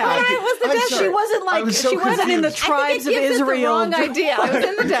point that out. thank you. It was the I'm desert. sorry. She wasn't I was so she wasn't in the confused. tribes of I think it gives it the Israel. wrong idea. I was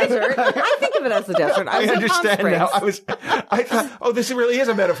in the desert. I think of it as the desert. I I was in Palm understand Springs. now. I thought, this really is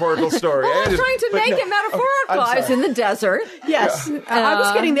a metaphorical story. Well, I was trying to make it metaphorical. I was in the desert. Yes. I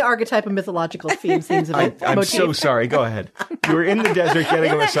was getting the archetype of mythological themes of it. I'm so sorry. Go ahead. You were in the desert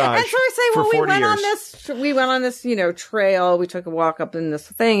getting a massage. And so I say, for well, we 40 went years. on this, trail. We took a walk up in this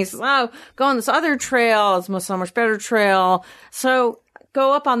thing. He says, oh, go on this other trail. It's so much better trail. So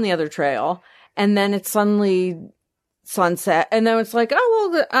go up on the other trail. And then it's suddenly sunset. And then it's like,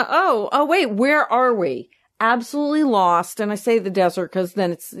 oh, well, wait, where are we? absolutely lost. And I say the desert because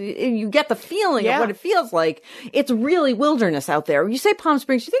then you get the feeling of what it feels like. It's really wilderness out there. You say Palm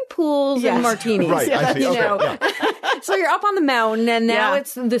Springs, you think pools and martinis. Right, I see. You Okay, know. yeah. So you're up on the mountain, and now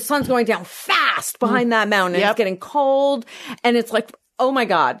the sun's going down fast behind that mountain, and it's getting cold, and it's like, oh my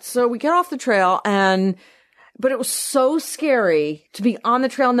God. So we get off the trail, but it was so scary to be on the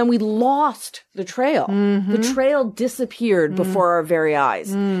trail, and then we lost the trail. The trail disappeared before our very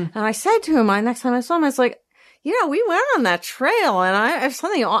eyes. And I said to him, next time I saw him, I was like, we went on that trail, and I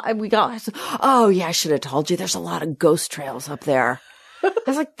said, oh yeah, I should have told you. There's a lot of ghost trails up there. I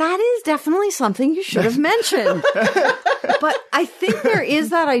was like, that is definitely something you should have mentioned. But I think there is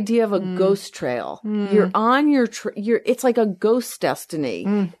that idea of a ghost trail. You're on it's like a ghost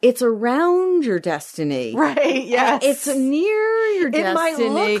destiny. It's around your destiny. Right, yes. It's near your destiny. It might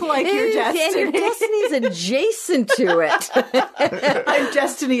look like your destiny. And your destiny is adjacent to it. I'm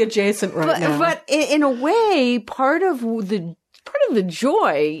destiny adjacent now. But in a way, part of the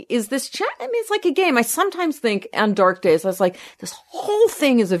joy is this chat. I mean, it's like a game. I sometimes think on dark days, I was like, this whole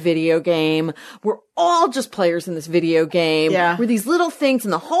thing is a video game. We're all just players in this video game. Yeah. We're these little things,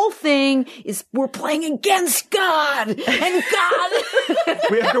 and the whole thing is we're playing against God. And God.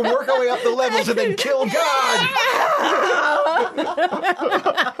 We have to work our way up the levels and then kill God.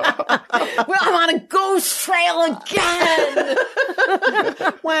 Well, I'm on a ghost trail again.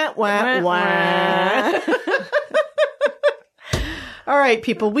 Wah, wah, wah. All right,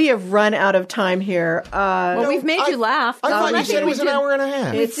 people, we have run out of time here. Well, we've made you laugh. I thought you said it was an hour and a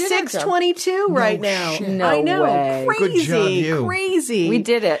half. It's 6:22 right now. shit. No I know. way. Crazy. Good job, you. Crazy. We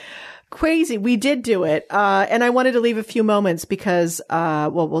did it. Crazy. We did do it. And I wanted to leave a few moments because,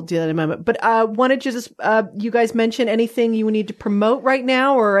 we'll do that in a moment. But, wanted to just, you guys mention anything you need to promote right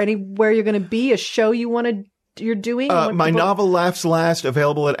now or anywhere you're going to be, a show you're doing? My novel Laughs Last,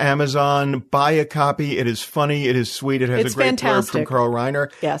 available at Amazon. Buy a copy. It is funny. It is sweet. It has It's a great fantastic. blurb from Carl Reiner.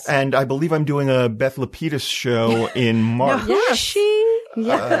 Yes. And I believe I'm doing a Beth Lapidus show in March. Who is she?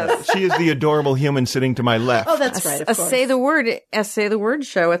 Yes. She is the adorable human sitting to my left. Oh, that's right. Of A course. Say the Word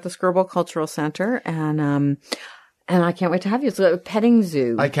show at the Skirball Cultural Center. And I can't wait to have you. It's a petting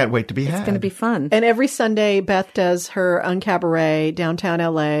zoo. I can't wait to be had. It's going to be fun. And every Sunday, Beth does her Uncabaret downtown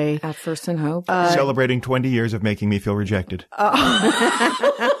LA. At First and Hope. Celebrating 20 years of making me feel rejected.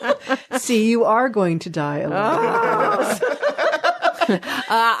 See, you are going to die alone.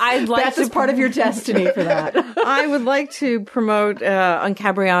 I'd like Beth is part of your destiny for that. I would like to promote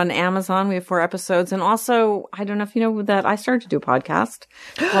Uncabaret on Amazon. We have 4 episodes. And also, I don't know if you know that I started to do a podcast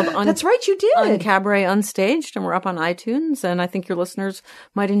called That's right, you did. Uncabaret Unstaged, and we're up on iTunes. And I think your listeners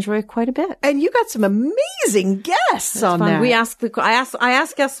might enjoy it quite a bit. And you got some amazing guests on Fun. that. I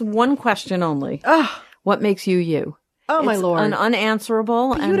ask guests one question only. What makes you you? Oh, my It's Lord. an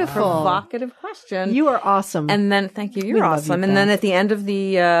unanswerable and Beautiful. provocative question. You are awesome. And then, thank you. We You're love awesome. you, And then Beth. at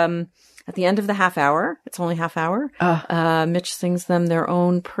the end of the half hour, it's only half hour. Mitch sings them their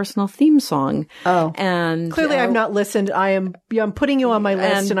own personal theme song. Oh. And Clearly, I've not listened. I'm putting you on my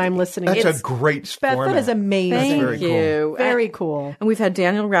list and I'm listening. That's a great Beth, format. that is amazing. Thank very cool. you. Very cool. And we've had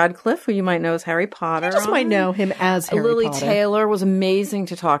Daniel Radcliffe, who you might know as Harry Potter. I just might know him as Harry Lily Potter. Taylor was amazing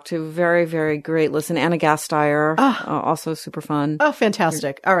to talk to. Very, very great. Listen, Anna Gasteyer, also super fun. Oh,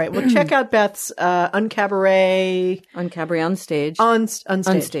 fantastic. All right. Well, check out Beth's Uncabaret Uncabaret Unstaged.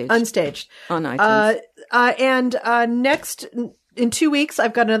 Unstaged. On iTunes. Next, in 2 weeks,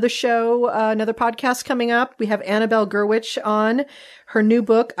 I've got another show, another podcast coming up. We have Annabelle Gurwitch on. Her new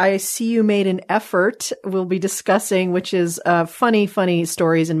book, I See You Made an Effort, we'll be discussing, which is funny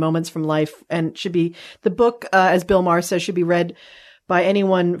stories and moments from life. And should be, the book, as Bill Maher says, should be read by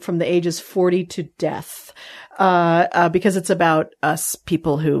anyone from the ages 40 to death. Because it's about us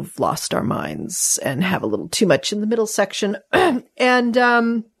people who've lost our minds and have a little too much in the middle section.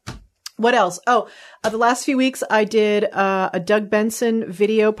 And, what else? Oh, the last few weeks I did a Doug Benson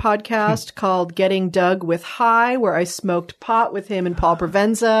video podcast called Getting Doug with High, where I smoked pot with him and Paul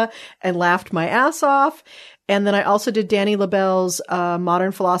Provenza and laughed my ass off. And then I also did Danny LaBelle's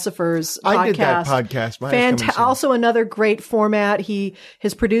Modern Philosophers podcast. I did that podcast. Mine is coming soon. Also another great format.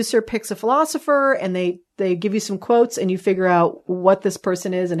 His producer picks a philosopher and they give you some quotes and you figure out what this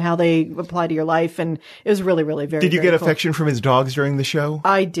person is and how they apply to your life. And it was really, really very, Did you very get cool. affection from his dogs during the show?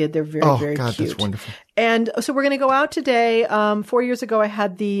 I did. They're very, very God, cute. that's wonderful. And so we're going to go out today. 4 years ago, I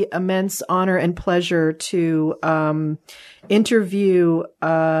had the immense honor and pleasure to interview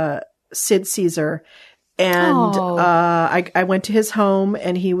Sid Caesar. And I went to his home,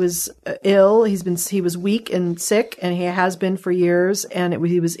 and he was ill. He was weak and sick, and he has been for years. And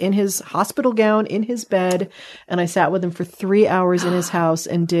he was in his hospital gown in his bed, and I sat with him for 3 hours in his house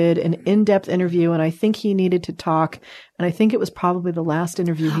and did an in-depth interview. And I think he needed to talk, and I think it was probably the last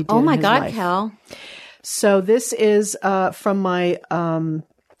interview he did. Oh my in his God, life. Cal! So this is from my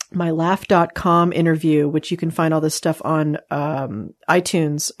laugh.com interview, which you can find all this stuff on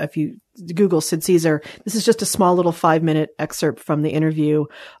iTunes if you Google Sid Caesar. This is just a small little 5-minute excerpt from the interview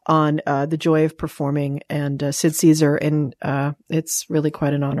on the joy of performing and Sid Caesar, and it's really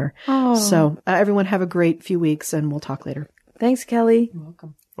quite an honor. Oh. So everyone have a great few weeks, and we'll talk later. Thanks, Kelly. You're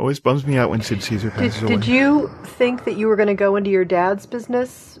welcome. Always bums me out when Sid Caesar passes away. Did you think that you were going to go into your dad's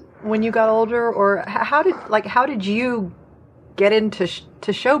business when you got older, or how did you get into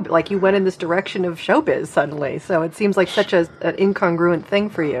to show, like you went in this direction of showbiz suddenly? So it seems like such an incongruent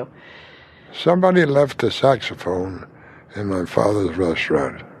thing for you. Somebody left a saxophone in my father's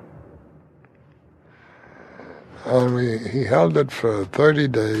restaurant. And he held it for 30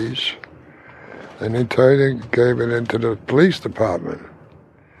 days, and he gave it into the police department.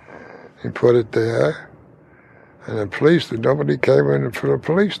 He put it there, and nobody came in for the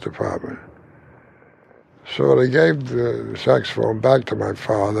police department. So they gave the saxophone back to my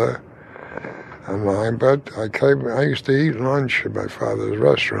father and mine, but I used to eat lunch at my father's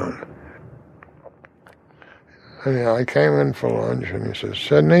restaurant. And I came in for lunch, and he said,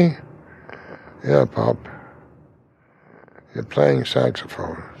 "Sidney?" "Yeah, Pop." "You're playing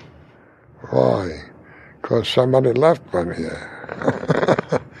saxophone." "Why?" "Because somebody left one here."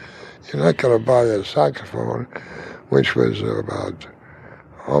 You're not going to buy a saxophone, which was about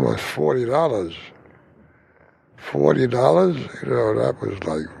almost $40. $40? That was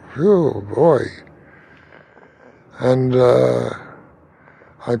like, phew, boy. And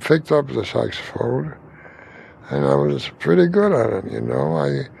I picked up the saxophone, and I was pretty good at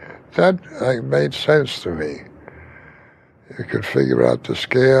it, That made sense to me. You could figure out the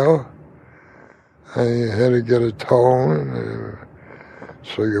scale, and you had to get a tone,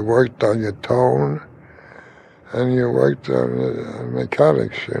 so you worked on your tone, and you worked on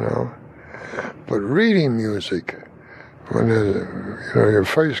mechanics, But reading music, when you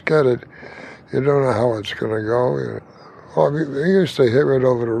first get it, you don't know how it's going to go. We used to hear it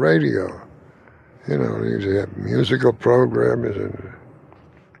over the radio. They used to have musical programs.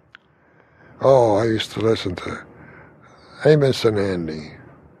 I used to listen to Amos and Andy.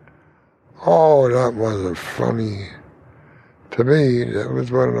 Oh, that was to me, that was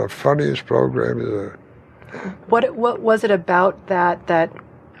one of the funniest programs. What was it about that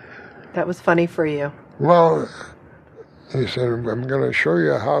was funny for you? Well, he said, "I'm going to show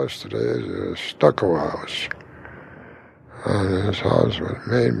you a house today. It's a stucco house. And this house was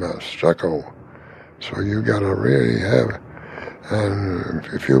made by stucco. So you got to really have, and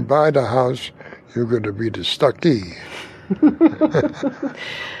if you buy the house, you're going to be the stuckey."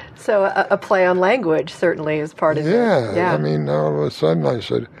 So a play on language certainly is part of it. Yeah. I mean, all of a sudden I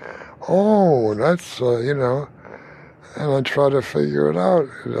said, "Oh, that's, and I tried to figure it out.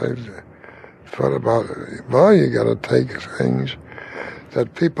 I thought about, you got to take things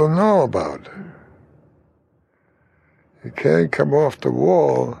that people know about. You can't come off the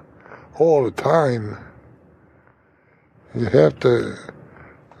wall all the time. You have to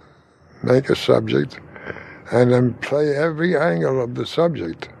make a subject and then play every angle of the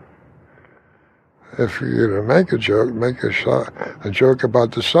subject. If you're going to make a joke, make a joke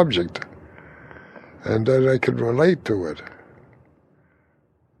about the subject, and then they can relate to it.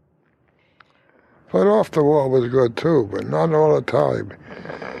 But off the wall was good too, but not all the time.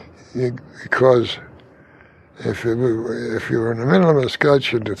 Because if you're in the middle of a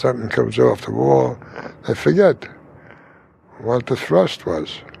sketch and something comes off the wall, they forget what the thrust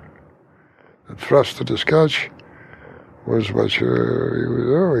was. The thrust of the sketch was what you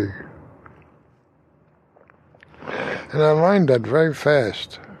were doing. And I learned that very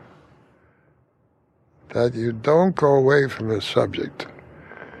fast, that you don't go away from the subject.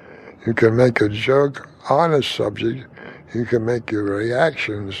 You can make a joke on a subject, you can make your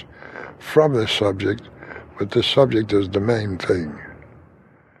reactions from the subject, but the subject is the main thing.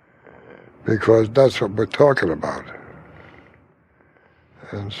 Because that's what we're talking about.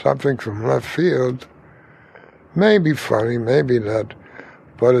 And something from left field may be funny, maybe not,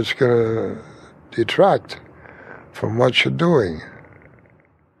 but it's going to detract from what you're doing.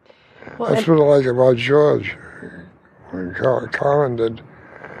 Well, that's what I like about George. When Colin did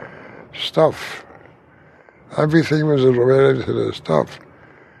stuff, everything was related to the stuff,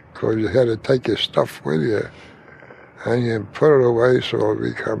 because you had to take your stuff with you. and you put it away so it'll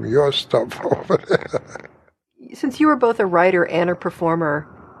become your stuff over there. Since you were both a writer and a performer,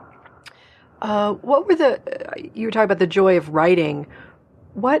 what were you were talking about the joy of writing.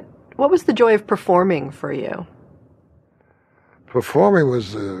 What was the joy of performing for you? Performing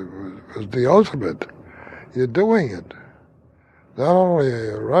was the ultimate. You're doing it. Not only are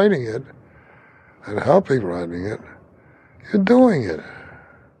you writing it and helping writing it, you're doing it.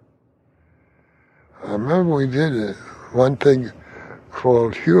 I remember we did one thing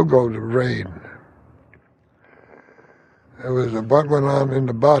called Hugo the Rain. It was what went on in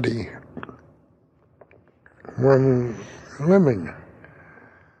the body when living.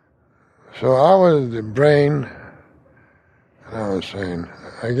 So I was the brain, and I was saying,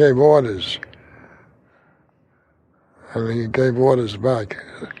 I gave orders, and he gave orders back.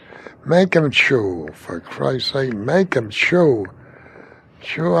 Make him chew, for Christ's sake, make him chew.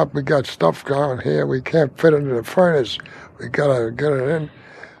 Chew up, we got stuff going here, we can't fit it in the furnace, we gotta get it in.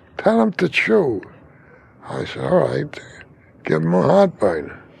 Tell him to chew. I said, all right, give him a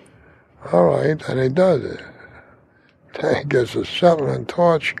heartburn. All right, and he does it. Then he gets a shovel and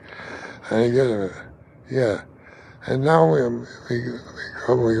torch, and he gets yeah. And now we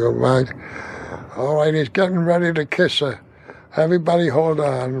go back. All right, he's getting ready to kiss her. Everybody hold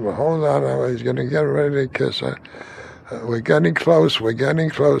on, he's going to get ready to kiss her. We're getting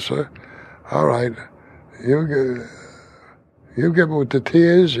closer. All right, you get with the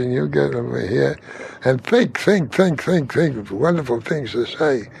tears, and you get over here, and think. Wonderful things to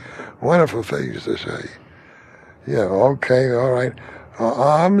say. Yeah, okay, all right.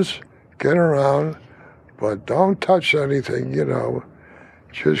 Arms, get around, but don't touch anything,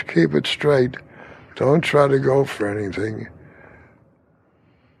 Just keep it straight. Don't try to go for anything.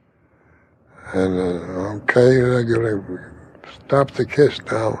 And, okay, they're going to stop the kiss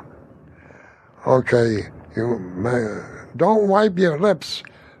now. Okay, don't wipe your lips.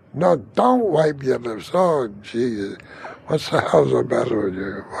 No, don't wipe your lips. Oh, Jesus. What's the hell's the matter with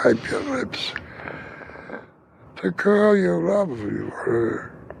you? Wipe your lips. The girl you love, you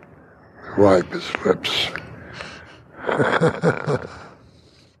wipe his lips.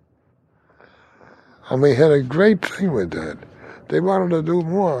 And we had a great thing with that. They wanted to do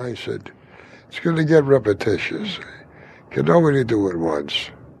more. I said, it's going to get repetitious. You can only do it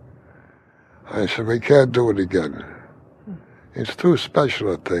once. I said, we can't do it again. It's too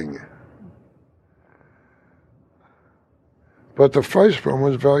special a thing. But the first one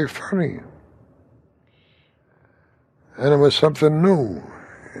was very funny. And it was something new,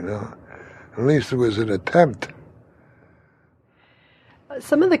 At least it was an attempt.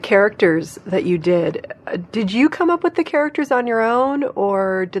 Some of the characters that you did you come up with the characters on your own,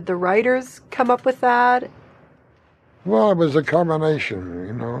 or did the writers come up with that? Well, it was a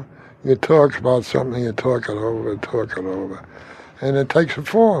combination, You talk about something, you talk it over, and it takes a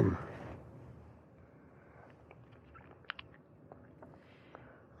form.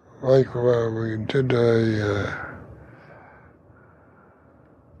 Like we did the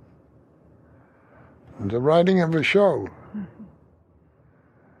writing of a show.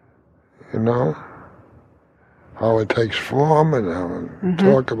 How it takes form and how you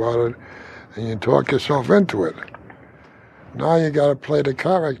talk about it, and you talk yourself into it. Now you got to play the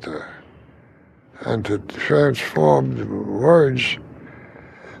character and to transform the words.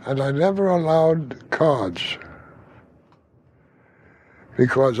 And I never allowed cards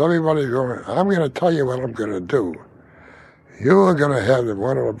because everybody's going, I'm going to tell you what I'm going to do. You are going to have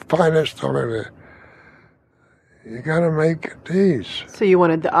one of the finest you got to make these. So you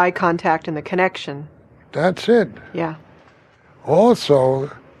wanted the eye contact and the connection. That's it. Yeah.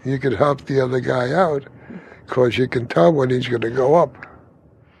 Also, you could help the other guy out because you can tell when he's going to go up.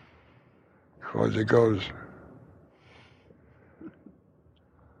 Because it goes.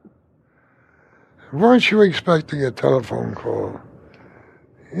 Weren't you expecting a telephone call?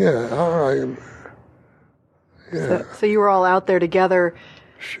 Yeah, all right. Yeah. So you were all out there together.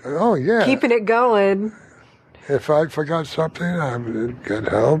 Oh, yeah. Keeping it going. If I forgot something, I would get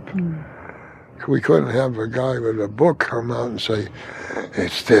help. We couldn't have a guy with a book come out and say,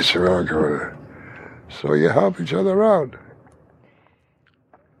 it's this or I'll go. So you help each other out.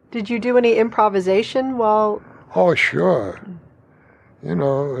 Did you do any improvisation while... Oh, sure.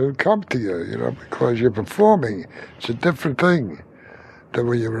 It'll come to you, because you're performing. It's a different thing than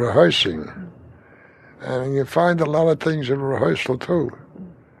when you're rehearsing. And you find a lot of things in rehearsal, too.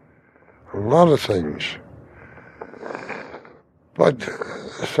 A lot of things. But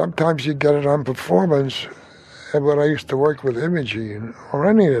sometimes you get it on performance. And when I used to work with Imogene or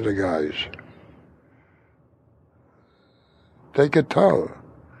any of the guys, they could tell.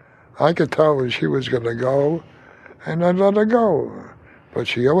 I could tell when she was going to go and I'd let her go. But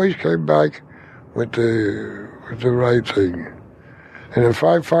she always came back with the right thing. And if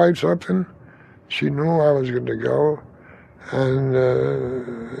I find something, she knew I was going to go, and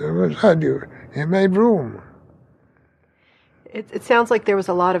it was that. You made room. It sounds like there was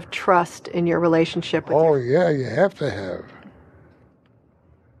a lot of trust in your relationship with Yeah, you have to have.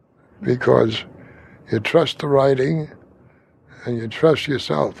 Because you trust the writing and you trust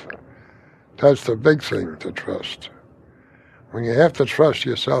yourself. That's the big thing to trust. When you have to trust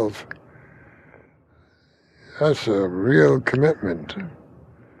yourself, that's a real commitment.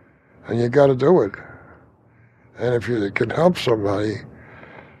 And you got to do it. And if you can help somebody,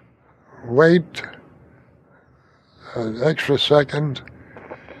 wait an extra second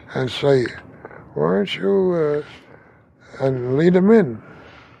and say, why don't you, and lead them in.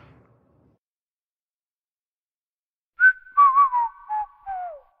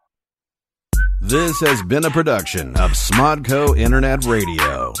 This has been a production of Smodco Internet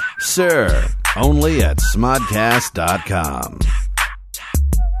Radio. Sir, only at smodcast.com.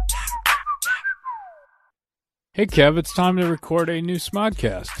 Hey Kev, it's time to record a new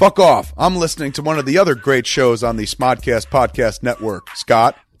Smodcast. Fuck off. I'm listening to one of the other great shows on the Smodcast Podcast Network.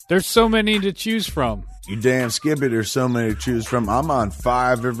 Scott? There's so many to choose from. You damn skippy, there's so many to choose from. I'm on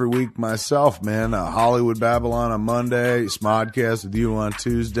 5 every week myself, man. Hollywood Babylon on Monday, Smodcast with you on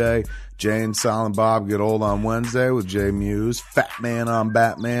Tuesday, Jay and Silent Bob Get Old on Wednesday with Jay Muse, Fat Man on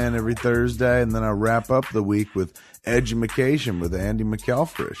Batman every Thursday, and then I wrap up the week with Edumacation with Andy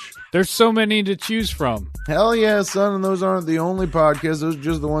McElfresh. There's so many to choose from. Hell yeah, son, and those aren't the only podcasts. Those are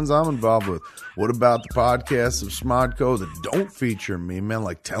just the ones I'm involved with. What about the podcasts of Smodco that don't feature me, man?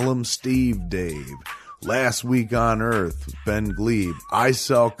 Like Tell 'em Steve Dave, Last Week on Earth with Ben Glebe, I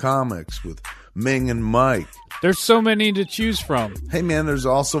Sell Comics with Ming and Mike. There's so many to choose from. Hey man, there's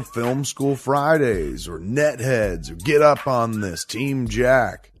also Film School Fridays or Netheads or Get Up on This, Team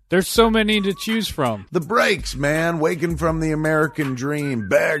Jack. There's so many to choose from. The Breaks, man. Waking from the American Dream,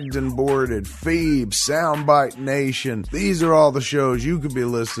 Bagged and Boarded, Phoebe, Soundbite Nation. These are all the shows you could be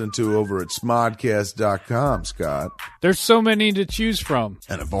listening to over at smodcast.com, Scott. There's so many to choose from.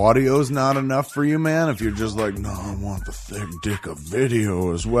 And if audio's not enough for you, man, if you're just like, no, I want the thick dick of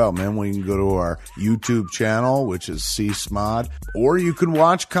video as well, man, well, you can go to our YouTube channel, which is C-Smod, or you can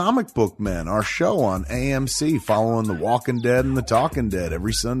watch Comic Book Men, our show on AMC, following The Walking Dead and The Talking Dead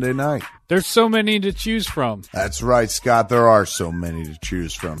every Sunday night. There's so many to choose from. That's right, Scott. There are so many to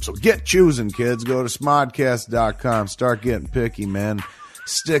choose from. So get choosing, kids. Go to smodcast.com. Start getting picky, man.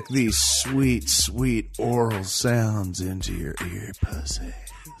 Stick these sweet, sweet oral sounds into your ear pussies.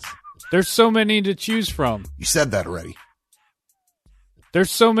 There's so many to choose from. You said that already. There's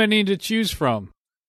so many to choose from.